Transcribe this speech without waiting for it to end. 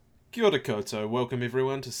Kia ora koutou, welcome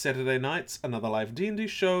everyone to Saturday Nights, another live D&D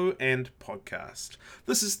show and podcast.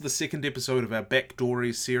 This is the second episode of our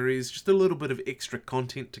Backdoories series, just a little bit of extra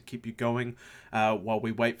content to keep you going while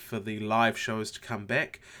we wait for the live shows to come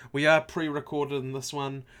back. We are pre-recorded in this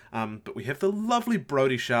one, but we have the lovely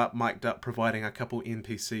Brody Sharp mic'd up providing a couple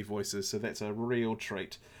NPC voices, so that's a real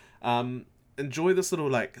treat. Enjoy this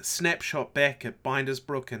little snapshot back at Binders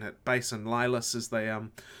Brook and at Base and Lilas as they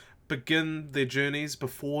begin their journeys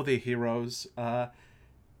before their heroes,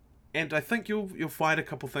 and I think you'll find a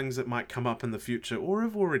couple things that might come up in the future or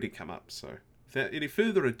have already come up. So, without any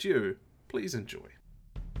further ado, please enjoy.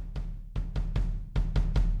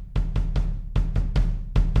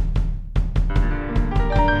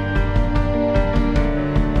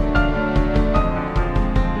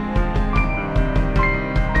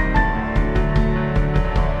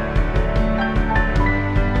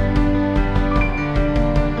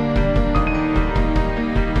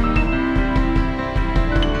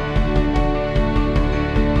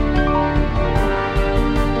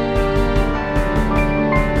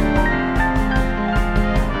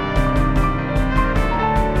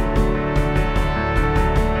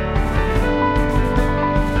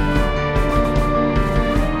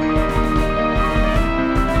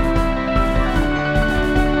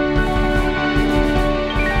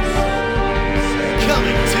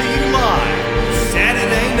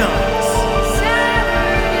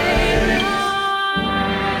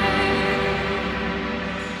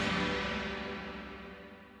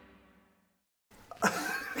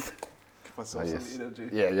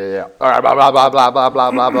 Yeah. All right, blah blah blah blah blah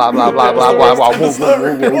blah blah blah blah blah blah blah blah.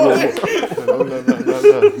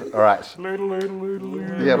 All right.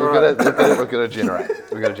 Yeah, we're gonna generate.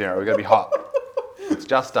 We're gonna be hot. It's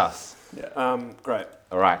just us. Yeah. Great.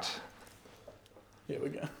 All right. Here we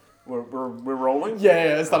go. We're rolling.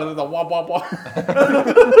 Yeah. It started with the wah wah wah.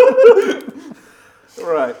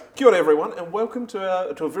 All right. Kia ora everyone, and welcome to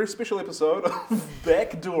a very special episode of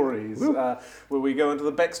Backdoories, where we go into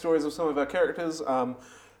the backstories of some of our characters.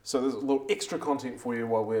 So there's a little extra content for you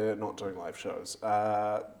while we're not doing live shows.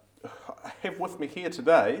 I have with me here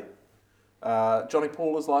today Johnny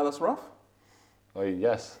Paul as Lilas Ruff. Oh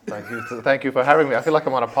yes, thank you for having me. I feel like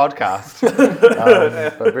I'm on a podcast,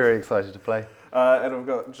 but very excited to play. And I've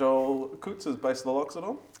got Joel Coots as Base the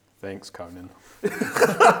Loxodon. Thanks, Conan.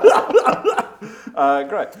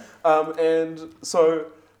 Great. And so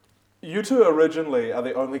you two originally are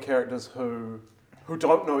the only characters who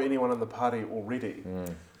don't know anyone in the party already.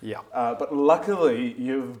 Yeah. But luckily,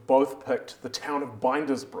 you've both picked the town of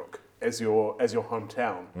Binders Brook as your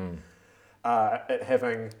hometown,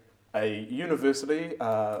 having a university,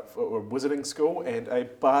 or a wizarding school, and a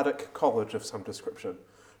bardic college of some description.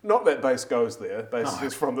 Not that Base goes there. Base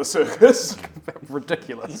is from the circus.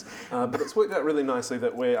 Ridiculous. But it's worked out really nicely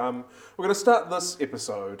that we're going to start this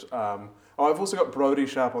episode. I've also got Brody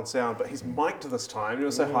Sharp on sound, but he's mic'd this time. You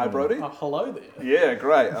want to say hi, Brody? Hello there. Yeah,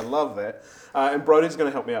 great. I love that. And Brody's going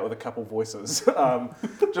to help me out with a couple voices.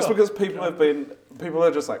 Just because people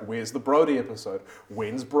are just like, where's the Brody episode?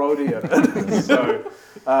 When's Brody in it? So,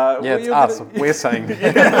 it's us. We're saying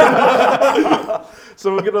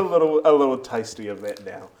So we'll get a little tasty of that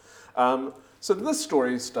now. So this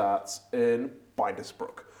story starts in Binders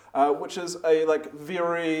Brook, which is a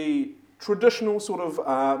very traditional sort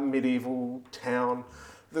of medieval town.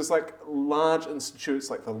 There's large institutes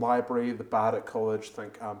like the library, the bardic college.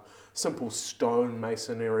 Think simple stone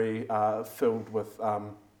masonry filled with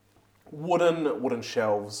wooden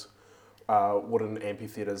shelves, wooden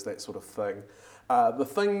amphitheatres, that sort of thing.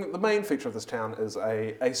 The main feature of this town is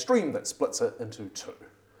a stream that splits it into two.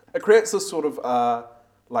 It creates this sort of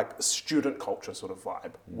student culture sort of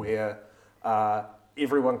vibe where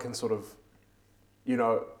everyone can sort of,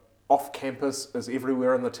 off campus is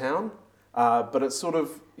everywhere in the town, but it's sort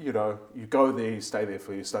of, you go there, you stay there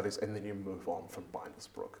for your studies, and then you move on from Binders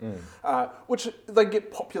Brook, which they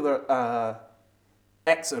get popular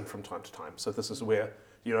acts in from time to time. So this is where,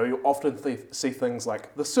 you often see things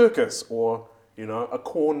like the circus or, a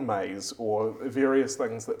corn maze or various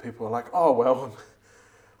things that people are like, oh, well,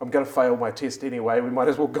 I'm going to fail my test anyway, we might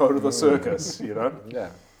as well go to the circus, Yeah.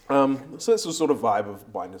 So that's the sort of vibe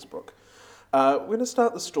of Binders Brook. We're going to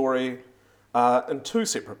start the story in two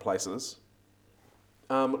separate places.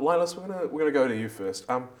 Lilas, we're going to go to you first.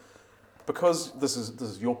 Because this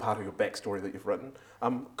is your part of your backstory that you've written,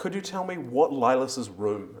 could you tell me what Lilas's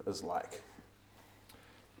room is like?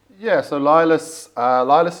 Yeah, so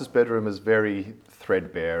Lilas's bedroom is very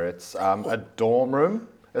threadbare. It's a dorm room,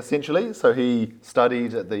 essentially. So he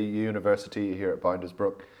studied at the university here at Binders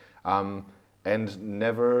Brook, and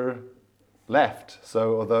never left.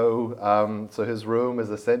 So although so his room is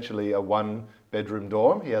essentially a one-bedroom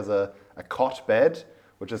dorm, he has a cot bed,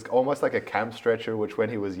 which is almost like a camp stretcher, which when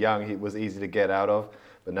he was young, he was easy to get out of.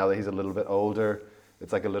 But now that he's a little bit older,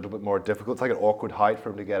 it's like a little bit more difficult. It's like an awkward height for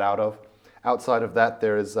him to get out of. Outside of that,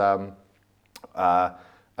 there is a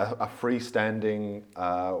freestanding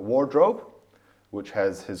wardrobe, which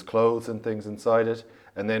has his clothes and things inside it.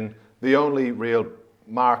 And then the only real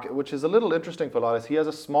mark, which is a little interesting for Lailas, he has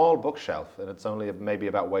a small bookshelf, and it's only maybe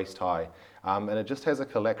about waist high. And it just has a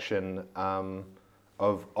collection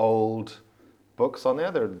of old books on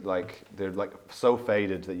there. They're like so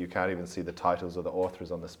faded that you can't even see the titles or the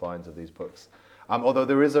authors on the spines of these books. Although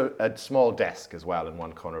there is a small desk as well in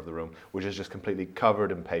one corner of the room, which is just completely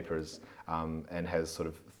covered in papers and has sort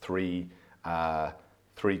of three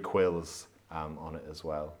quills on it as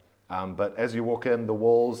well. But as you walk in, the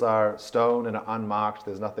walls are stone and are unmarked.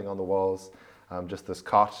 There's nothing on the walls, just this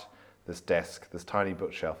cot, this desk, this tiny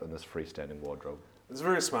bookshelf, and this freestanding wardrobe. It's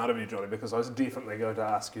very smart of you, Johnny, because I was definitely going to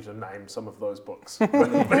ask you to name some of those books.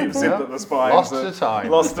 But you've said that the spines Lost to time.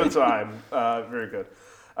 Lost to time. Very good.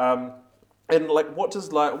 And like, what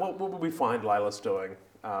would we find Lailas doing,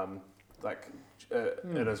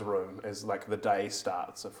 in his room as like the day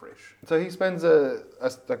starts afresh? So he spends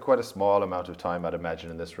quite a small amount of time, I'd imagine,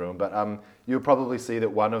 in this room. But you'll probably see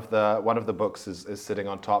that one of the books is sitting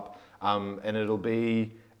on top, and it'll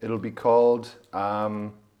be called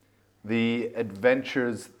The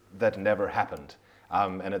Adventures That Never Happened,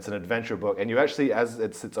 and it's an adventure book. And you actually, as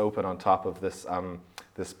it sits open on top of this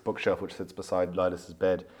this bookshelf which sits beside Lailas'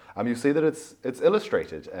 bed, you see that it's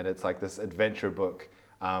illustrated, and it's like this adventure book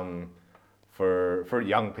for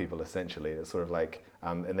young people, essentially. It's sort of like,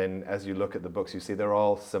 and then as you look at the books, you see they're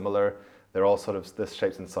all similar. They're all sort of this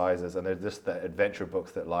shapes and sizes, and they're just the adventure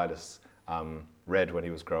books that Lailas read when he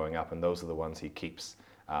was growing up, and those are the ones he keeps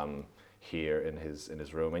here in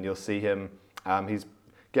his room. And you'll see him, he's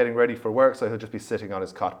getting ready for work, so he'll just be sitting on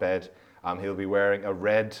his cot bed. He'll be wearing a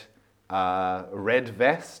red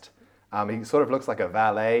vest. He sort of looks like a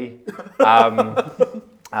valet,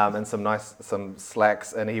 and some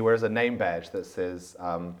slacks, and he wears a name badge that says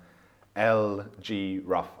L.G.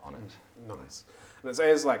 Ruff on it. Nice. And it's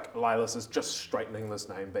as like Lailas is just straightening this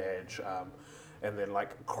name badge, and then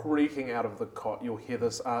like creaking out of the cot, you'll hear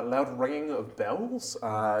this loud ringing of bells.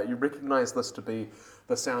 You recognise this to be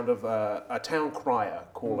the sound of a town crier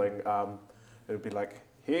calling. It would be like,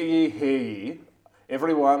 "Hear ye, hear ye!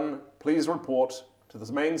 Everyone, please report to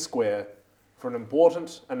this main square for an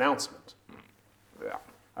important announcement." Yeah.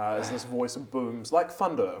 As this voice booms like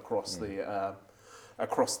thunder across the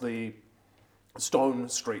stone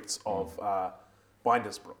streets of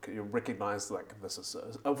Bindersbrook. You recognise like this is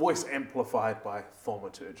a voice amplified by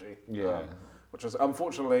thaumaturgy. Yeah. Which is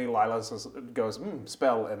unfortunately Lailas goes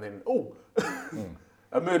spell and then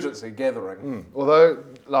emergency gathering. Although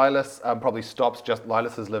Lailas probably stops.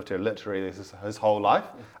 Lailas has lived here literally his whole life,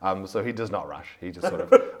 so he does not rush. He just sort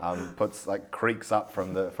of puts creaks up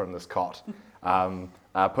from this cot,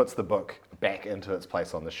 puts the book back into its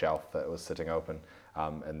place on the shelf that was sitting open,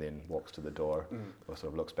 and then walks to the door, or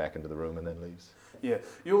sort of looks back into the room and then leaves. Yeah,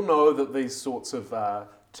 you'll know that these sorts of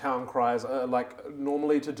town cries are like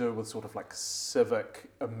normally to do with sort of like civic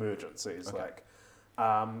emergencies. Okay. Like,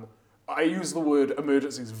 I use the word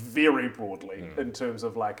emergencies very broadly in terms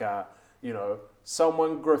of like,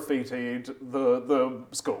 someone graffitied the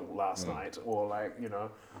school last night, or like,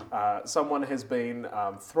 someone has been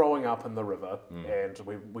throwing up in the river, and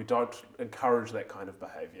we don't encourage that kind of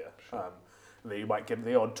behaviour. Sure. You might get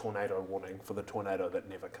the odd tornado warning for the tornado that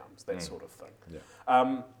never comes, that sort of thing.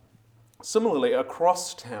 Yeah. Similarly,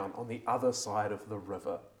 across town on the other side of the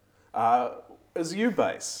river is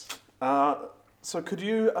Base. So could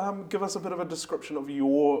you give us a bit of a description of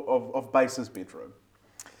Base's bedroom?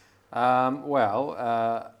 I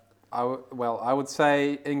would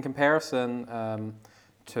say in comparison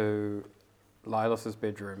to Lailas's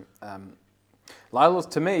bedroom,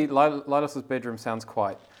 Lailas's bedroom sounds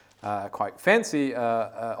quite fancy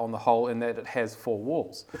on the whole, in that it has 4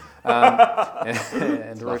 walls and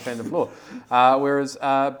a roof and a floor. Whereas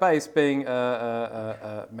Base, being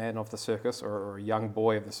a man of the circus, or a young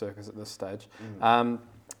boy of the circus at this stage,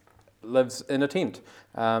 lives in a tent,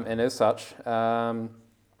 and as such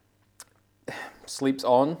sleeps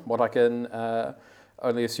on what I can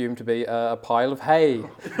only assume to be a pile of hay.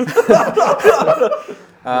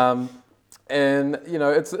 And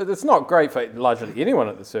it's not great for largely anyone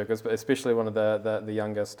at the circus, but especially one of the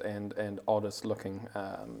youngest and oddest looking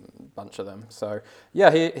bunch of them. So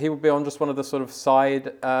yeah, he would be on just one of the sort of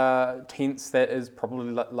side tents that is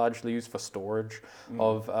probably largely used for storage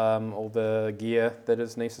of all the gear that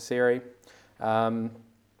is necessary.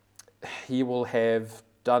 He will have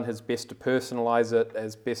done his best to personalize it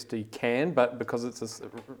as best he can, but because it's a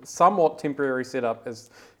somewhat temporary setup,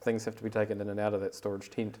 as things have to be taken in and out of that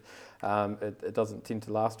storage tent, it doesn't tend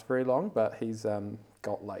to last very long. But he's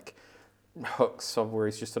got like hooks of where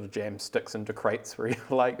he's just sort of jammed sticks into crates where he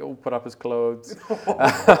like will put up his clothes,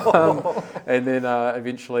 and then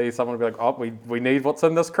eventually someone will be like, "Oh, we need what's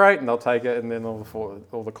in this crate," and they'll take it, and then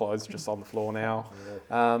all the clothes just on the floor now.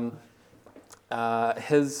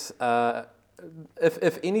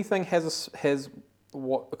 If anything has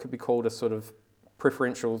what could be called a sort of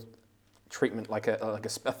preferential treatment, like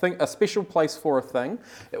a special place for a thing,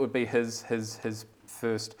 it would be his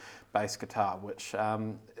first bass guitar, which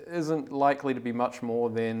isn't likely to be much more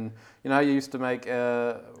than, you used to make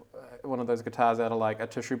one of those guitars out of like a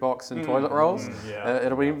tissue box and toilet rolls.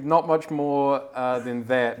 It'll be not much more than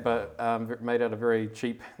that, but made out of very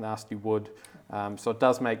cheap, nasty wood. So it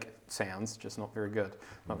does make sounds, just not very good,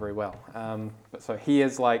 not very well. But so he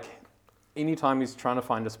is like, anytime he's trying to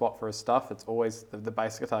find a spot for his stuff, it's always the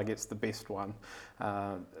bass guitar gets the best one,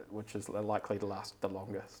 which is likely to last the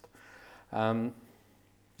longest.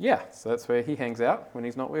 So that's where he hangs out when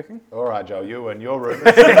he's not working. All right, Joe, you and your room.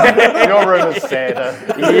 Your room is sadder.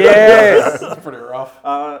 Yes. It's pretty rough.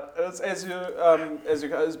 Is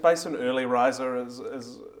bass an early riser? Is a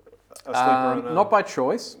sleeper? Not by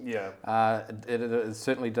choice. Yeah. It is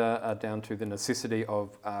certainly down to the necessity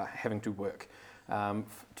of having to work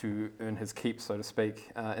to earn his keep, so to speak.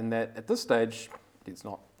 In that, at this stage,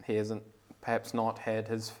 he hasn't perhaps not had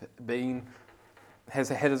has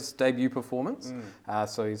had his debut performance.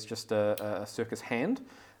 So he's just a circus hand.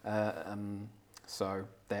 So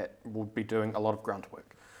that will be doing a lot of grunt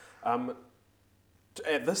work.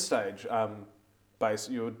 At this stage, Bass,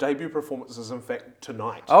 your debut performance is in fact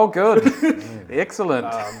tonight. Oh, good.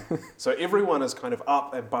 Excellent. So everyone is kind of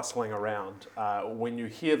up and bustling around. When you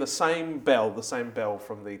hear the same bell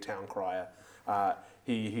from the town crier,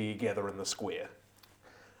 he gather in the square.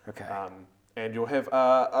 Okay. And you'll have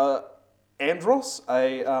Andros,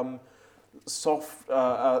 a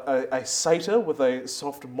satyr with a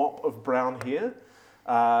soft mop of brown hair,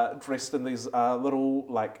 dressed in these little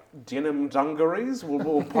like denim dungarees,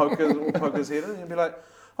 will poke his head in and he'll be like,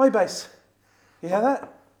 "Oi, Bass, you hear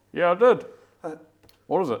that?" Yeah, I did.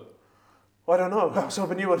 What is it? I don't know. I was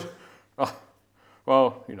hoping you would. Oh,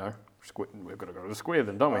 well, we've got to go to the square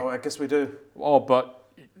then, don't we? Oh, I guess we do. Oh, but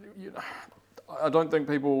I don't think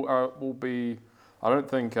people will be. I don't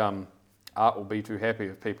think Art will be too happy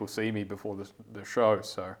if people see me before the show.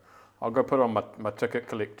 So I'll go put on my ticket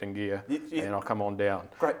collecting gear and I'll come on down.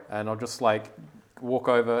 Great. And I'll just like walk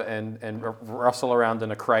over and rustle around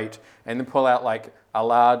in a crate and then pull out like a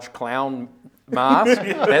large clown mask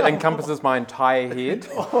that encompasses my entire head.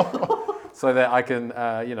 So that I can,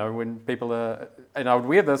 when people are, and I would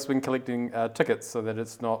wear this when collecting tickets, so that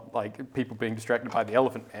it's not like people being distracted by the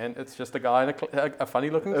elephant man. It's just a guy in a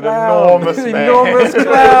funny-looking clown. Enormous man. Enormous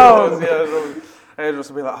clown. And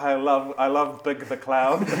just be like, "Hey, I love Big the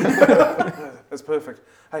Clown." That's perfect.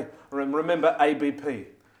 Hey, remember ABP.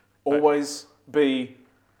 Always be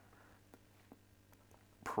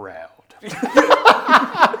proud.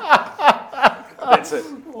 That's it.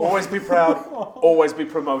 Always be proud, always be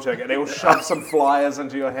promoting. And he'll shove some flyers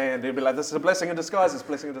into your hand. He'll be like, "This is a blessing in disguise. It's a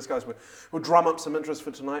blessing in disguise. We'll drum up some interest for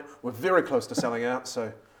tonight. We're very close to selling out,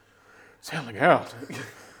 so..." Selling out?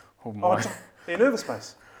 Oh, my. Are you nervous,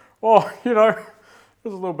 Bass? Oh, just a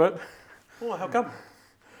little bit. Oh, how come?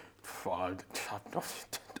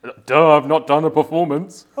 I've not done a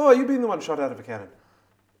performance. Oh, you've been the one shot out of a cannon.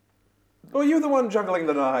 Oh, you're the one juggling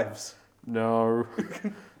the knives. No.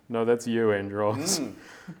 No, that's you, Andros.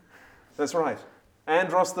 That's right.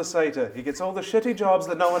 Andros the Satyr. He gets all the shitty jobs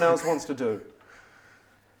that no one else wants to do.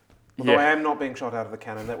 Although I am not being shot out of the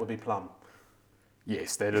cannon, that would be Plum.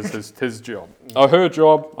 Yes, that is his job. Oh, her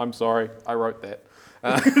job. I'm sorry. I wrote that.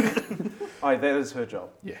 Aye, that is her job.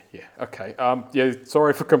 Yeah. Okay.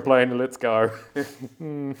 Sorry for complaining. Let's go.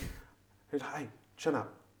 Hey, chin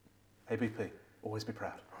up. ABP. Always be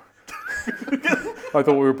proud. I thought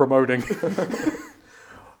we were promoting.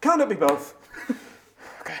 Can't it be both?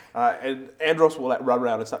 Okay. And Andros will run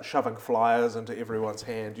around and start shoving flyers into everyone's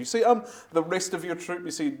hand. You see the rest of your troupe, you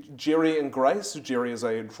see Jerry and Grace. Jerry is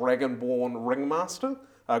a dragonborn ringmaster,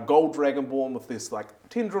 a gold dragonborn with this like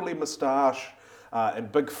tendrily moustache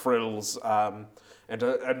and big frills, and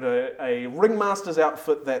a ringmaster's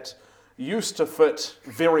outfit that used to fit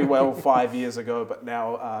very well 5 years ago, but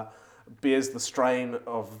now bears the strain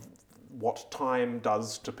of what time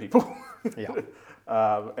does to people. Yeah.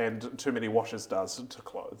 and too many washes does to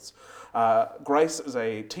clothes. Grace is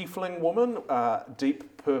a tiefling woman,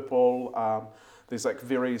 deep purple. There's like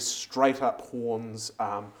very straight up horns,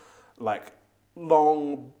 like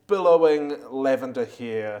long billowing lavender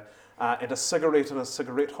hair, and a cigarette in a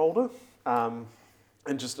cigarette holder, and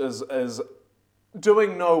just is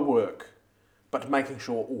doing no work, but making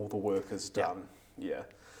sure all the work is done. Yeah.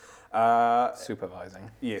 Supervising.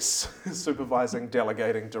 Yes, supervising,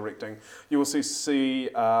 delegating, directing. You also see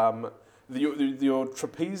your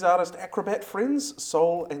trapeze artist acrobat friends,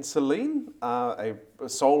 Sol and Celine.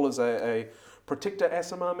 Sol is a protector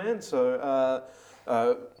Aasimar man, so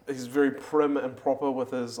he's very prim and proper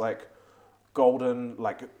with his like golden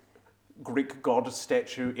like Greek god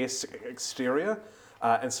statue-esque exterior.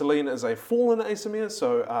 And Celine is a fallen Aasimar,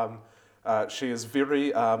 so she is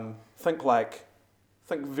very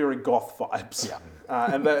think very goth vibes. Yeah.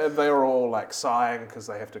 And they are all like sighing because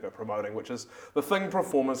they have to go promoting, which is the thing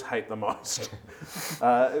performers hate the most.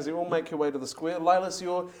 As you all make your way to the square, Lilas,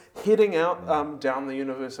 you're heading out down the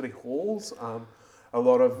university halls. A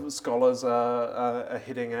lot of scholars are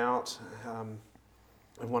heading out, and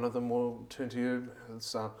one of them will turn to you.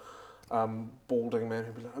 It's balding man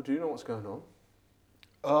who'll be like, "Oh, do you know what's going on?"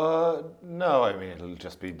 No, I mean, it'll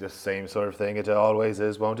just be the same sort of thing. It always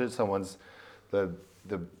is, won't it?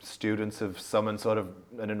 The students have summoned sort of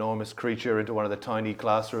an enormous creature into one of the tiny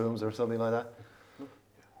classrooms or something like that.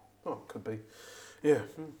 Oh, could be. Yeah.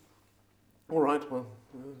 All right. Well,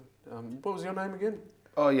 what was your name again?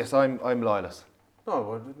 Oh yes, I'm Lilas. Oh,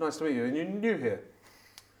 well, nice to meet you. And you're new here.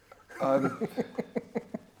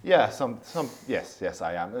 Yeah, yes,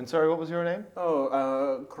 I am. And sorry, what was your name?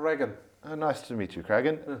 Oh, Kragan. Nice to meet you,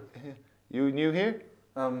 Kragan. You new here?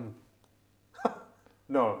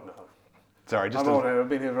 No. Sorry, just I'm old. I've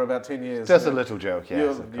been here for about 10 years. just a little joke,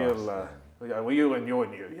 yes, of course. You're new.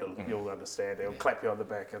 You'll understand. He'll clap you on the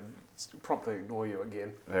back and promptly ignore you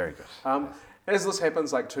again. Very good. As this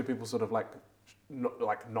happens, like two people sort of like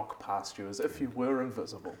knock past you as if you were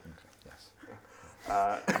invisible. Yes.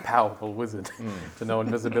 A powerful wizard to know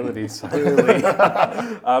invisibility so early.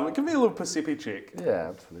 Give me a little Percepi check. Yeah,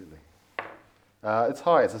 absolutely. It's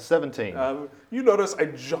high. It's a 17. You notice a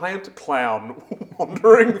giant clown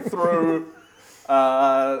wandering through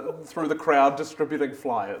the crowd, distributing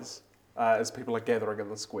flyers as people are gathering in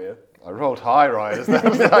the square. I rolled high, right?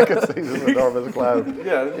 I could see this enormous cloud.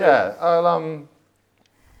 Yeah.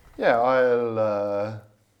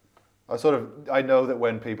 I know that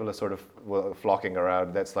when people are sort of flocking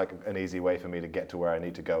around, that's like an easy way for me to get to where I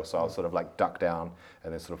need to go. So I'll sort of like duck down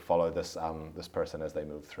and then sort of follow this person as they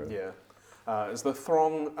move through. Yeah. As the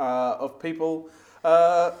throng of people,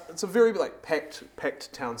 it's a very like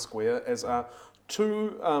packed town square. As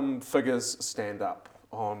two figures stand up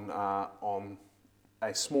on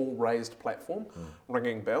a small raised platform,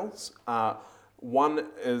 ringing bells. One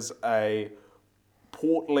is a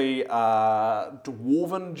portly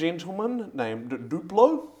dwarven gentleman named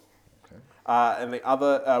Duplo, and the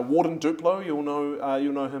other Warden Duplo. You'll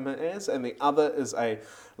know him as, and the other is a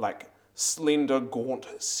like slender, gaunt,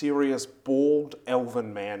 serious, bald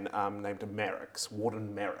elven man named Marix,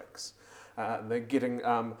 Warden Marix.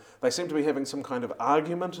 They seem to be having some kind of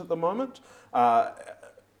argument at the moment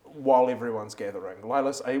while everyone's gathering.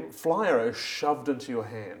 Lilas, a flyer is shoved into your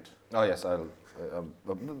hand. Oh yes,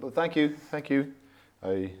 thank you.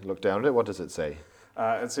 I look down at it. What does it say?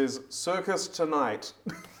 It says "Circus tonight."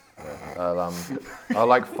 I'll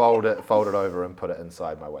like fold it over and put it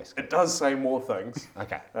inside my waistcoat. It does say more things.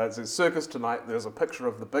 Okay. It says "Circus tonight." There's a picture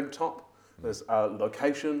of the big top. There's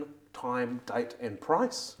location, time, date, and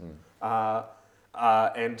price.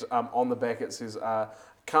 And on the back it says,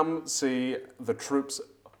 "Come see the troupe's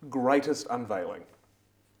greatest unveiling,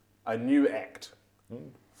 a new act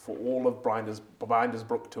for all of Binders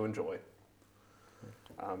Brook to enjoy."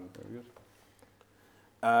 Very good.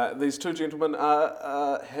 These two gentlemen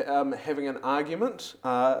are having an argument.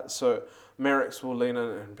 So Marix will lean in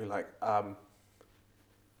and be like,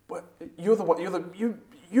 "What? You're the one.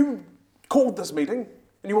 You called this meeting,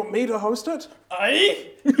 and you want me to host it?"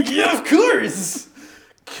 Aye? Yeah, of course!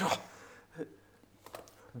 God.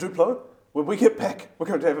 Duplo, when we get back, we're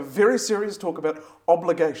going to have a very serious talk about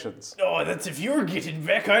obligations. Oh, that's if you're getting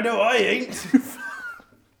back. I know I ain't.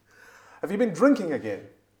 Have you been drinking again?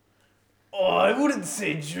 Oh, I wouldn't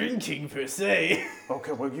say drinking per se.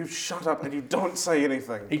 Okay, well, you shut up and you don't say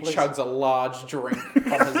anything. He please. chugs a large drink from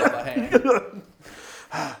his other hand.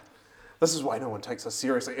 This is why no one takes us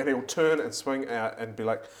seriously. And he'll turn and swing out and be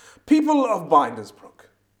like, "People of Binders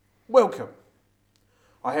Brook, welcome.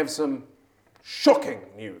 I have some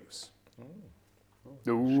shocking news."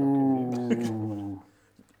 Ooh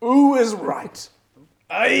is right.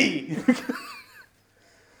 Aye!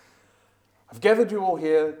 I've gathered you all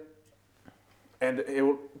here, and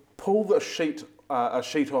he'll pull a sheet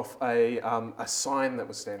off a sign that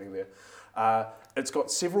was standing there. It's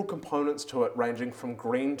got several components to it, ranging from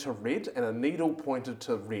green to red, and a needle pointed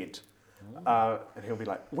to red. And he'll be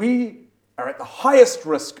like, "We are at the highest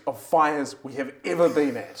risk of fires we have ever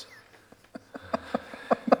been at."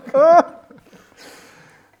 All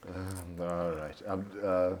right.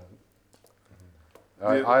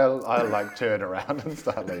 I'll like turn around and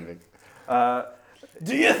start leaving.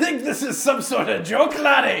 Do you think this is some sort of joke,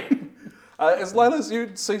 laddie? As late as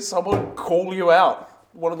you see someone call you out,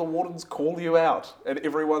 one of the wardens call you out, and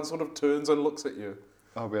everyone sort of turns and looks at you.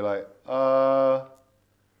 I'll be like,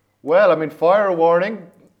 well, I mean, fire warning.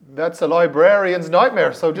 That's a librarian's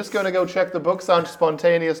nightmare. So just going to go check the books aren't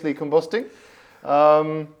spontaneously combusting.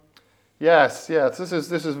 Yes. This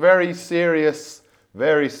is very serious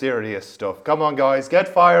stuff. Come on, guys, get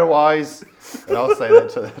fire-wise. And I'll say that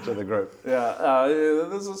to the group. Yeah,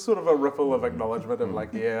 there's a sort of a ripple of acknowledgement of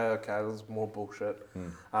like, yeah, okay, there's more bullshit.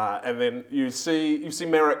 And then you see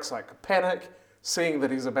Merrick's like panic, seeing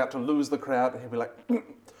that he's about to lose the crowd, and he'll be like,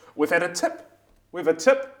 we've a tip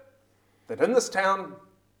that in this town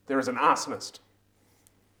there is an arsonist.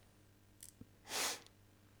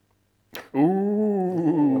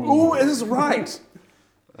 Ooh is right.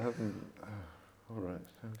 All right,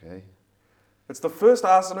 okay. It's the first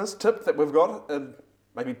arsonist tip that we've got in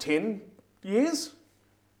maybe 10 years.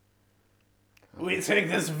 We take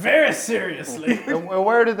this very seriously. And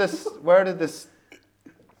where did this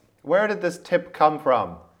tip come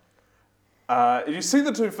from? You see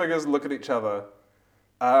the two figures look at each other,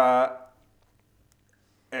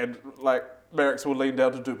 and like Merrick's will lean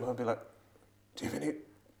down to Duplo and be like, "Do you have any?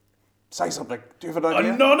 Say something. Do you have an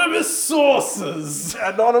idea?" Anonymous sources.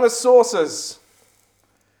 Anonymous sources.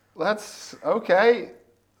 That's okay.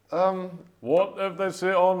 What if they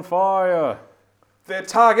set on fire? Their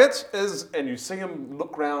target is, and you see him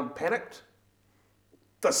look round panicked,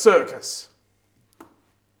 the circus.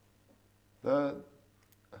 The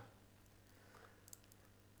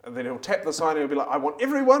And then he'll tap the sign and he'll be like, "I want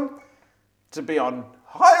everyone to be on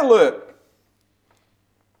high alert."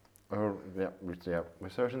 Oh, yeah, we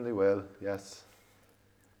certainly will. Yes,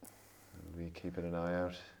 we'll be keeping an eye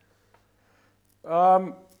out.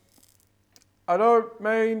 I don't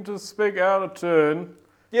mean to speak out of turn,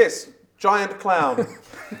 Yes, giant clown.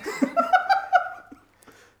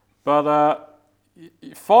 but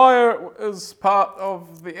fire is part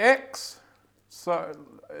of the X, so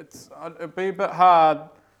it'd be a bit hard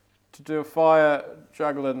to do a fire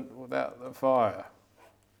juggling without the fire.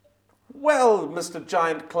 Well, Mr.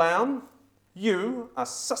 Giant Clown, you are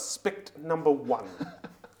suspect number one.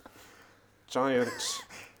 Giant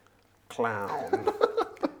Clown.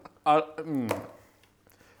 Have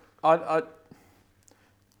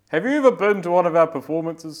you ever been to one of our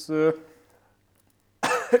performances, sir?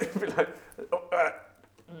 He'd be like,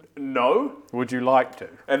 no. Would you like to?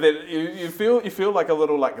 And then you feel like a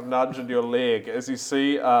little like nudge in your leg as you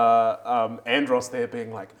see Andros there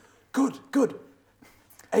being like, good.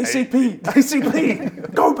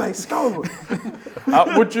 ACP, go base, go.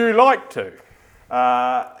 Would you like to?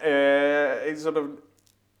 He sort of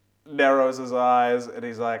narrows his eyes and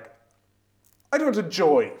he's like, I don't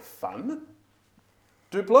enjoy fun.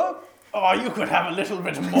 Duplo? Oh, you could have a little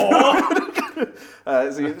bit more.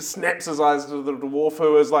 As he snaps his eyes to the dwarf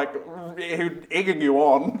who is like egging you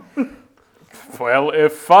on. Well,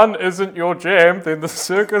 if fun isn't your jam, then the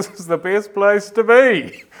circus is the best place to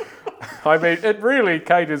be. I mean, it really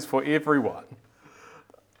caters for everyone.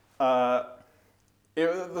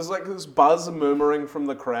 There's like this buzz murmuring from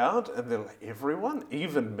the crowd, and they're like, everyone?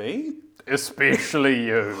 Even me? Especially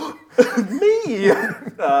you. Me?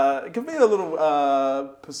 Give me a little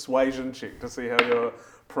persuasion check to see how your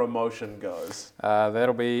promotion goes.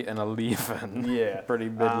 That'll be an 11. Yeah. Pretty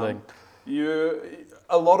middling.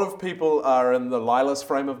 A lot of people are in the Lilas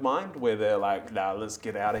frame of mind where they're like, nah, let's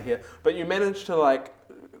get out of here. But you manage to like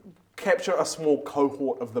capture a small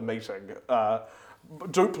cohort of the meeting.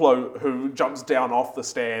 Duplo, who jumps down off the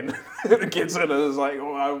stand and gets in and is like,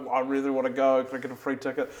 oh, I really want to go, can I get a free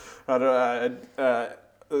ticket? And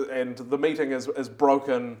the meeting is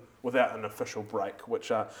broken without an official break,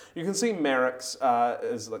 which you can see Merrick's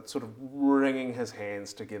is like sort of wringing his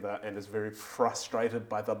hands together and is very frustrated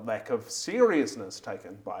by the lack of seriousness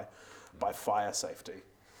taken by fire safety.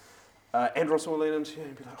 Andros will lean into you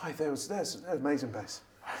and be like, "Hey, that was amazing, Base."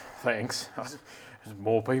 Thanks. There's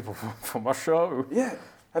more people for my show. Yeah.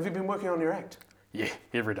 Have you been working on your act? Yeah,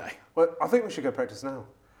 every day. Well, I think we should go practice now.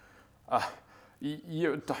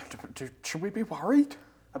 Should we be worried?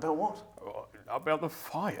 About what? About the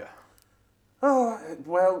fire. Oh,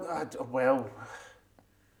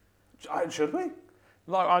 should we?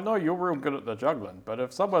 Like, I know you're real good at the juggling, but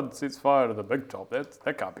if someone sets fire to the big top,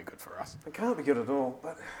 that can't be good for us. It can't be good at all,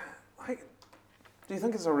 but, like, do you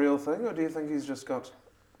think it's a real thing, or do you think he's just got,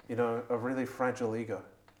 a really fragile ego?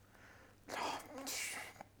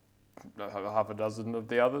 Half a dozen of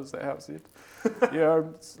the others that have said.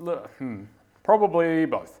 Probably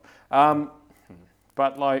both.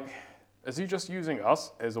 But, like, is he just using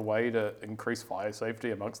us as a way to increase fire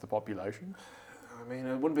safety amongst the population? I mean,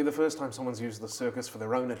 it wouldn't be the first time someone's used the circus for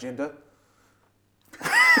their own agenda.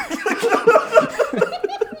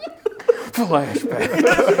 Flashback.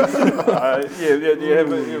 You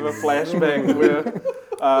have a flashback where,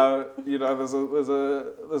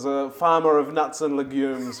 there's a farmer of nuts and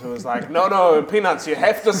legumes who is like, no, peanuts, you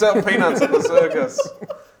have to sell peanuts at the circus.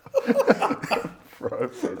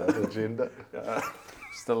 Broken that agenda.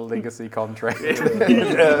 Still a legacy contract.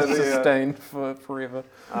 Sustained for forever.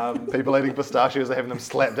 People eating pistachios, they're having them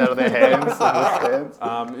slapped out of their hands. in the stands.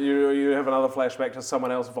 You have another flashback to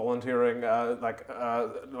someone else volunteering, a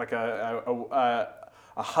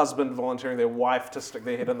husband volunteering their wife to stick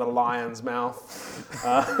their head in the lion's mouth.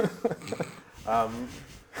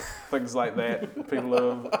 Things like that. People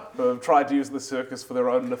who have tried to use the circus for their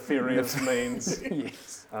own nefarious means.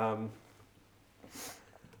 Yes.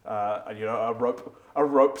 A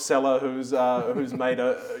rope seller who's made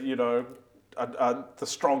the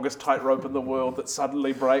strongest tightrope in the world that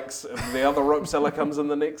suddenly breaks, and the other rope seller comes in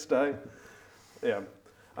the next day. Yeah,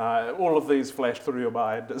 all of these flash through your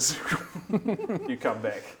mind as you come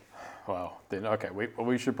back. Well, then okay,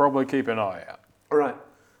 we should probably keep an eye out. All right,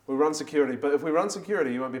 we run security, but if we run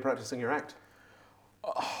security, you won't be practicing your act.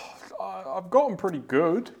 I've gotten pretty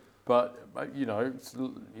good, but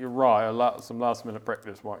you're right. Some last minute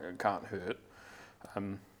practice can't hurt.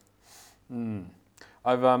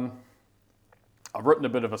 I've written a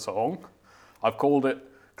bit of a song. I've called it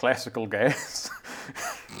Classical Gas.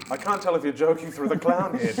 I can't tell if you're joking through the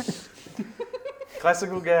clown head.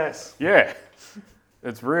 Classical Gas. Yeah,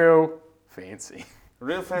 it's real fancy.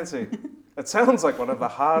 Real fancy. It sounds like one of the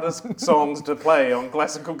hardest songs to play on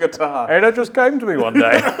classical guitar. And it just came to me one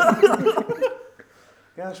day.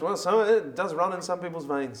 Gosh, well, it does run in some people's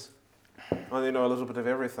veins. I only know a little bit of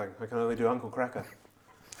everything. I can only do Uncle Cracker.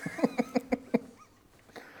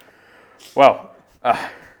 Well,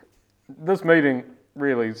 this meeting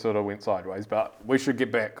really sort of went sideways, but we should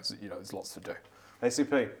get back because there's lots to do.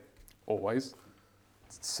 ACP. Always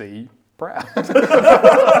see proud.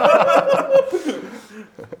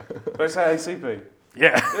 Don't say ACP.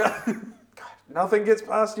 Yeah. Nothing gets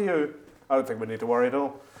past you. I don't think we need to worry at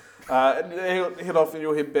all. Head off and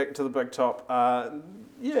you'll head back to the big top.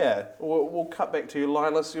 We'll cut back to you,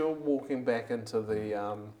 Lilas. You're walking back into the...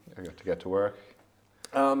 I got to get to work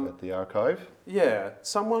at the archive. Yeah,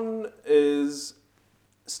 someone is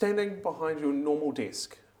standing behind your normal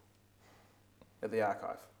desk at the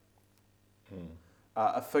archive.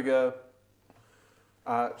 A figure,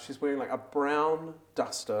 she's wearing like a brown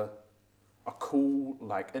duster, a cool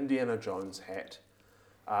like Indiana Jones hat,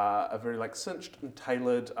 a very like cinched and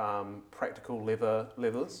tailored practical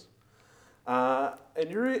leathers,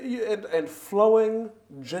 and flowing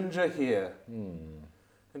ginger hair.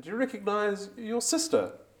 And you recognise your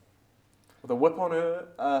sister with a whip on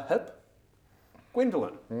her hip,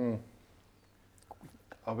 Gwendolyn.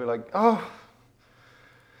 I'll be like, oh,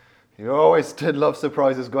 you always did love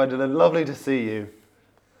surprises, Gwendolyn. Lovely to see you.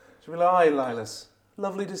 She'll be like, "Hi, Lilas.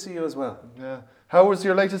 Lovely to see you as well." Yeah. How was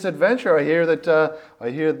your latest adventure? I hear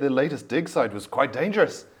the latest dig site was quite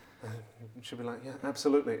dangerous. She'll be like, "Yeah,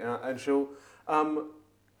 absolutely," and she'll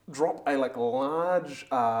drop a like large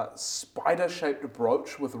spider-shaped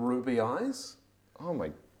brooch with ruby eyes. Oh my!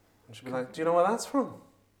 And she'll be like, "Do you know where that's from?"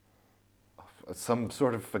 Some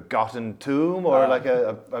sort of forgotten tomb or like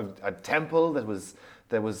a temple that was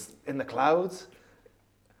in the clouds.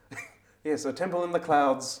 Yes, a temple in the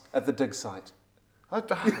clouds at the dig site. I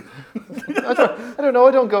don't know.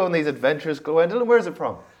 I don't go on these adventures, Gwendolyn. Where's it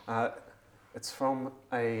from? It's from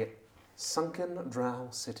a sunken drow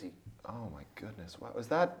city. Oh my goodness! What was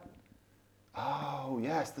that? Oh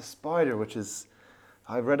yes, the spider, which is.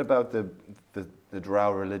 I've read about the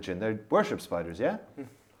drow religion. They worship spiders, yeah?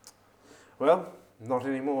 Well, not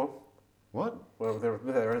anymore. What? Well,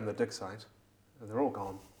 they're in the dig site. They're all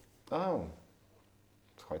gone. Oh.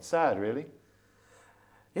 It's quite sad, really.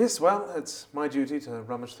 Yes, well, it's my duty to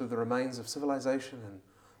rummage through the remains of civilization and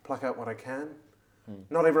pluck out what I can.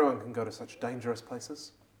 Not everyone can go to such dangerous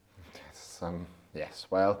places. Yes,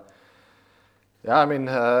 well... Yeah, I mean,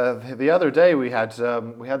 the other day we had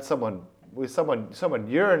someone someone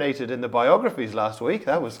urinated in the biographies last week.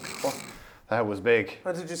 That was big.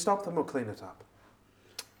 Oh, did you stop them or clean it up?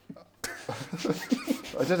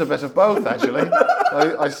 I did a bit of both, actually.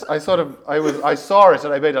 I saw it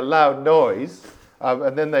and I made a loud noise,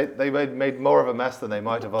 and then they made more of a mess than they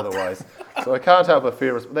might have otherwise. So I can't help but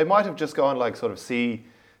fear they might have just gone like sort of C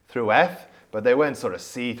through F, but they went sort of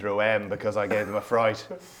C through M because I gave them a fright.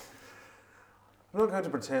 I'm not going to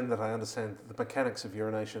pretend that I understand the mechanics of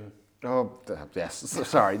urination. Oh, yes.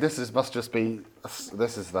 Sorry, this is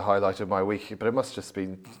the highlight of my week, but it must just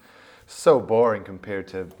be so boring compared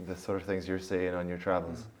to the sort of things you're seeing on your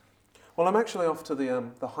travels. Well, I'm actually off to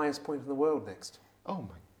the highest point in the world next. Oh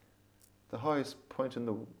my! The highest point in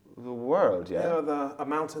the world, yeah. A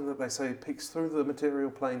mountain that they say peaks through the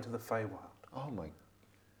material plane to the Feywild. Oh my!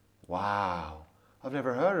 Wow! I've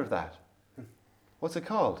never heard of that. What's it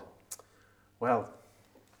called? Well,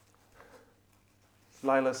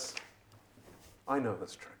 Lilas, I know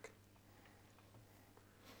this trick.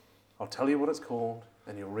 I'll tell you what it's called,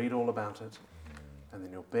 and you'll read all about it, and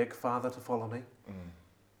then you'll beg Father to follow me,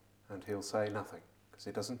 and he'll say nothing, because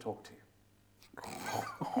he doesn't talk to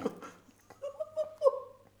you.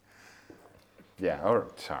 Yeah,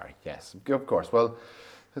 sorry, yes, of course. Well,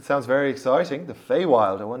 it sounds very exciting. The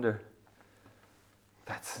Feywild, I wonder.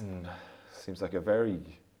 Seems like a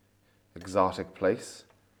very exotic place.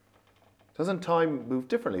 Doesn't time move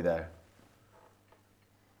differently there?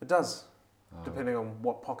 It does, depending on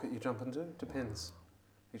what pocket you jump into. Depends.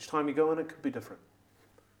 Each time you go in, it could be different.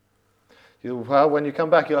 Well, when you come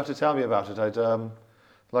back, you'll have to tell me about it. I'd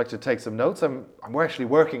like to take some notes. I'm actually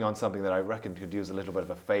working on something that I reckon could use a little bit of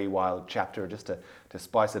a Feywild chapter just to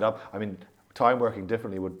spice it up. I mean, time working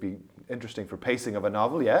differently would be interesting for pacing of a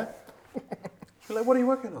novel, yeah? What are you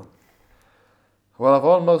working on? Well, I've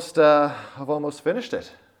almost finished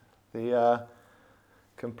it. The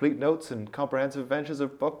complete notes and comprehensive adventures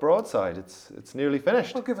of Buck Broadside. It's nearly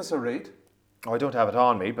finished. Well, give us a read. Oh, I don't have it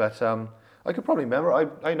on me, but I could probably remember.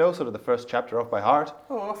 I know sort of the first chapter off by heart.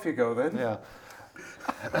 Oh, off you go then. Yeah.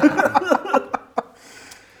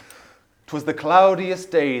 'Twas the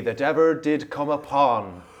cloudiest day that ever did come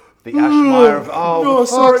upon the Ashmire of... Oh, no,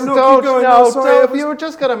 sorry, no, don't, keep going. no, No, sorry, you were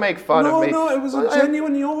just going to make fun of me. No, it was a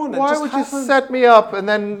genuine yawn. Why would you set me up and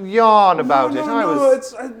then yawn about it?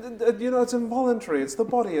 It's involuntary. It's the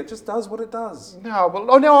body. It just does what it does. No,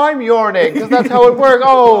 no, I'm yawning because that's how it works.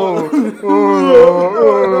 Oh.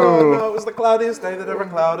 No, it was the cloudiest day that ever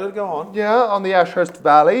clouded. Go on. Yeah, on the Ashurst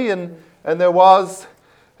Valley, and there was...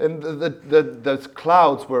 And the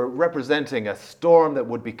clouds were representing a storm that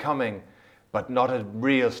would be coming, but not a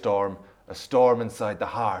real storm, a storm inside the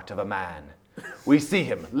heart of a man. We see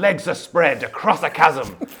him, legs aspread, across a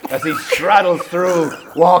chasm, as he straddles through,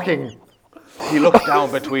 walking. He looks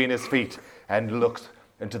down between his feet and looks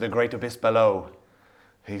into the great abyss below.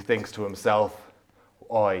 He thinks to himself,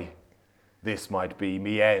 "Oi, this might be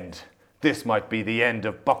me end. This might be the end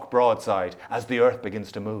of Buck Broadside," as the earth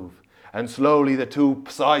begins to move. And slowly the two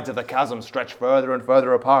sides of the chasm stretch further and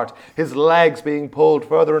further apart, his legs being pulled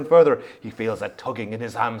further and further. He feels a tugging in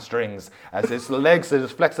his hamstrings as his legs and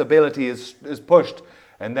his flexibility is pushed.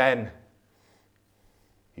 And then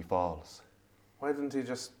he falls. Why didn't he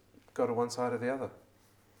just go to one side or the other?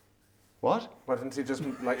 What? Why didn't he just,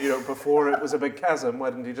 before it was a big chasm, why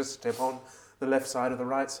didn't he just step on the left side or the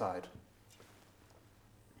right side?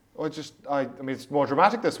 Well, I mean, it's more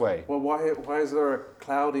dramatic this way. Well, why is there a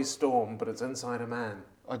cloudy storm, but it's inside a man?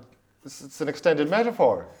 It's an extended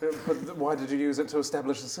metaphor. But why did you use it to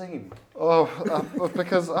establish a scene?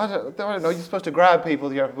 Because, I don't know, you're supposed to grab people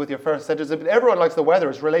with your first sentence. Everyone likes the weather,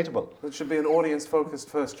 it's relatable. It should be an audience-focused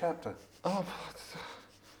first chapter. Oh,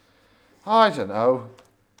 I don't know.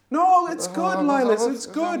 No, it's good, Lilas, it's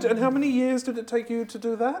good. And how many years did it take you to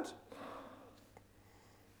do that?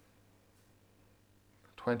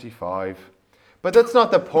 25. But that's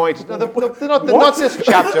not the point. Not this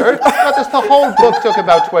chapter. The whole book took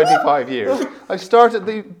about 25 years.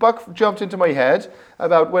 The buck jumped into my head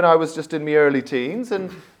about when I was just in my early teens,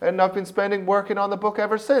 and I've been working on the book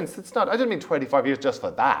ever since. I didn't mean 25 years just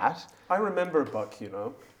for that. I remember Buck, You'd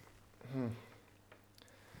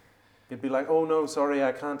be like, "Oh no, sorry,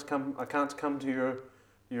 I can't come to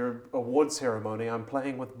your award ceremony. I'm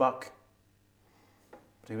playing with Buck."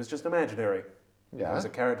 But he was just imaginary. Yeah. He was a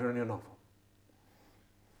character in your novel.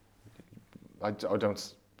 I don't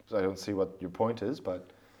see what your point is,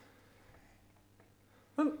 but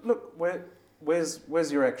Look,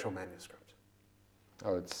 where's your actual manuscript?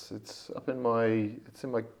 oh, it's up in my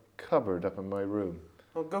cupboard up in my room.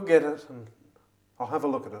 I'll go get it and I'll have a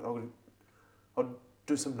look at it. I'll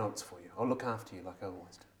do some notes for you. I'll look after you like I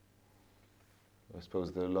always do. I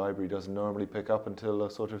suppose the library doesn't normally pick up until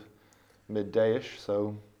a sort of midday-ish,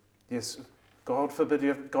 so... Yes, God's forbid you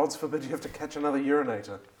have to catch another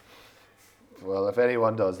urinator. Well, if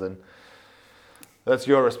anyone does, then that's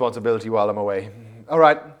your responsibility while I'm away. All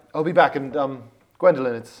right, I'll be back. And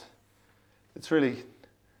Gwendolyn, it is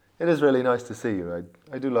really nice to see you.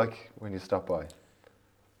 I do like when you stop by.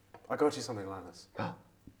 I got you something, Linus.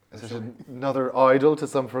 Is it another idol to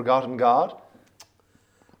some forgotten god?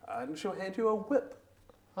 And she'll hand you a whip.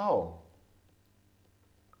 Oh,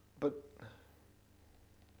 but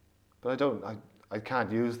I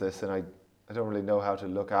can't use this, and I don't really know how to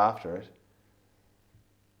look after it.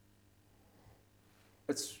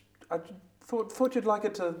 I thought you'd like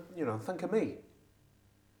it to, think of me.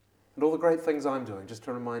 And all the great things I'm doing, just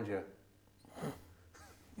to remind you.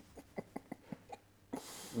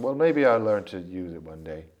 Well, maybe I'll learn to use it one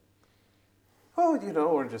day. Oh,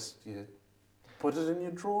 or just you put it in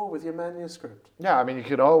your drawer with your manuscript. Yeah, I mean, you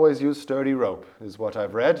could always use sturdy rope, is what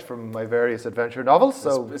I've read from my various adventure novels,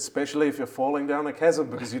 so... Especially if you're falling down a chasm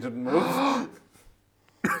because you didn't move.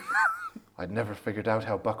 I'd never figured out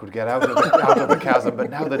how Buck would get out of the chasm, but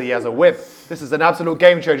now that he has a whip, this is an absolute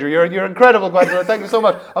game changer. You're incredible, Gwendolyn. Thank you so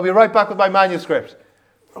much. I'll be right back with my manuscript.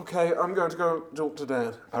 Okay, I'm going to go talk to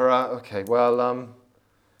Dad. All right, okay, well,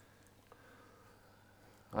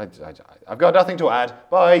 I've got nothing to add.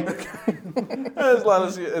 Bye. As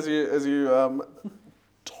you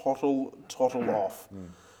toddle off,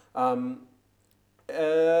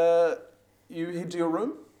 you head to your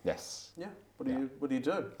room. Yes. Yeah. What do you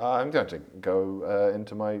do? I'm going to go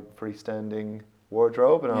into my freestanding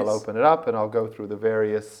wardrobe, and I'll open it up, and I'll go through the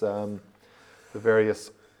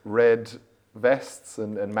various red vests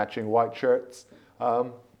and matching white shirts,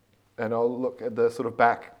 and I'll look at the sort of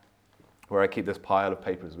back where I keep this pile of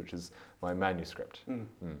papers, which is my manuscript.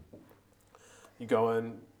 You go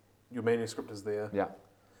in, your manuscript is there. Yeah.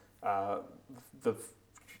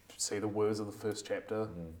 See the words of the first chapter.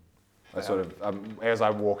 I sort of, as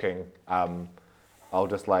I'm walking, I'll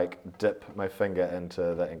just dip my finger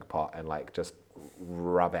into the ink pot and just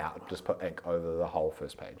rub out, just put ink over the whole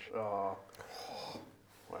first page. Oh,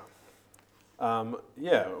 wow.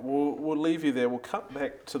 We'll leave you there. We'll cut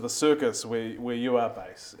back to the circus where you are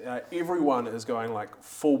based. Everyone is going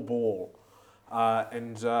full ball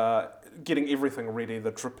and getting everything ready.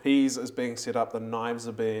 The trapeze is being set up. The knives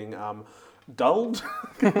are being dulled.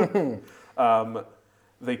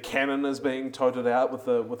 The cannon is being toted out with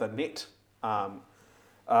a net.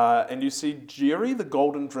 And you see Jerry, the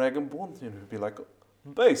golden dragonborn, be like,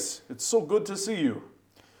 Base, it's so good to see you.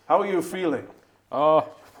 How are you feeling? A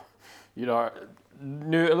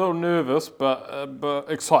little nervous, but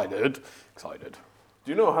excited. Excited.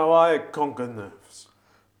 Do you know how I conquer nerves?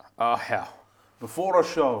 How? Before a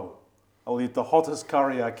show, I'll eat the hottest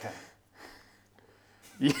curry I can.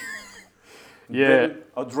 Yeah. Then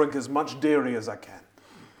I'll drink as much dairy as I can.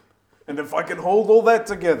 And if I can hold all that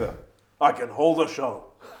together, I can hold a show.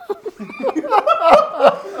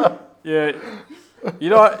 Yeah.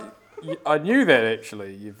 I knew that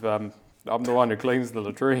actually. I'm the one who cleans the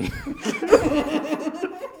latrine.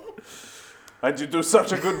 And you do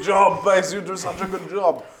such a good job, Base. You do such a good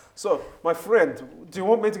job. So, my friend, do you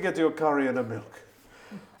want me to get you a curry and a milk?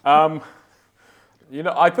 I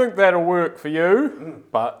think that'll work for you,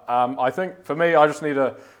 but I think for me, I just need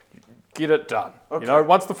to get it done. Okay.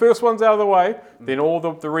 Once the first one's out of the way, then all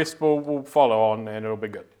the rest will follow on, and it'll be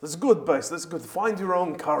good. That's good, Base. That's good. Find your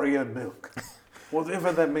own curry and milk,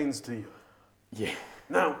 whatever that means to you. Yeah.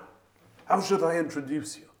 Now, how should I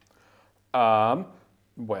introduce you? I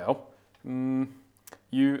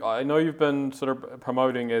know you've been sort of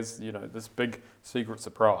promoting as this big secret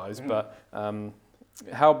surprise, but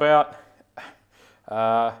how about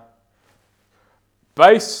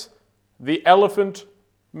Base the Elephant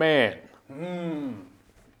Man?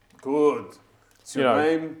 Good. It's your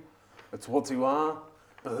name, it's what you are,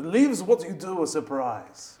 but it leaves what you do a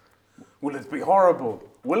surprise. Will it be horrible?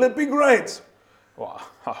 Will it be great? Well,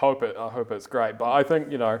 I hope it's great, but I think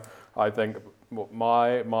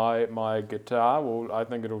my guitar I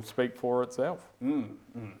think it'll speak for itself. And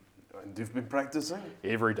you've been practicing?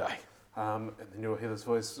 Every day. And then you'll hear this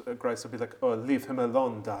voice, Grace will be like, oh, leave him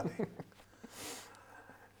alone, darling.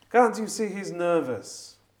 Can't you see he's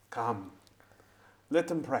nervous? Come.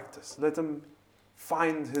 Let him practice. Let him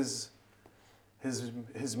find his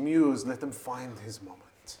muse. Let him find his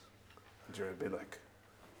moment. And you'll be like,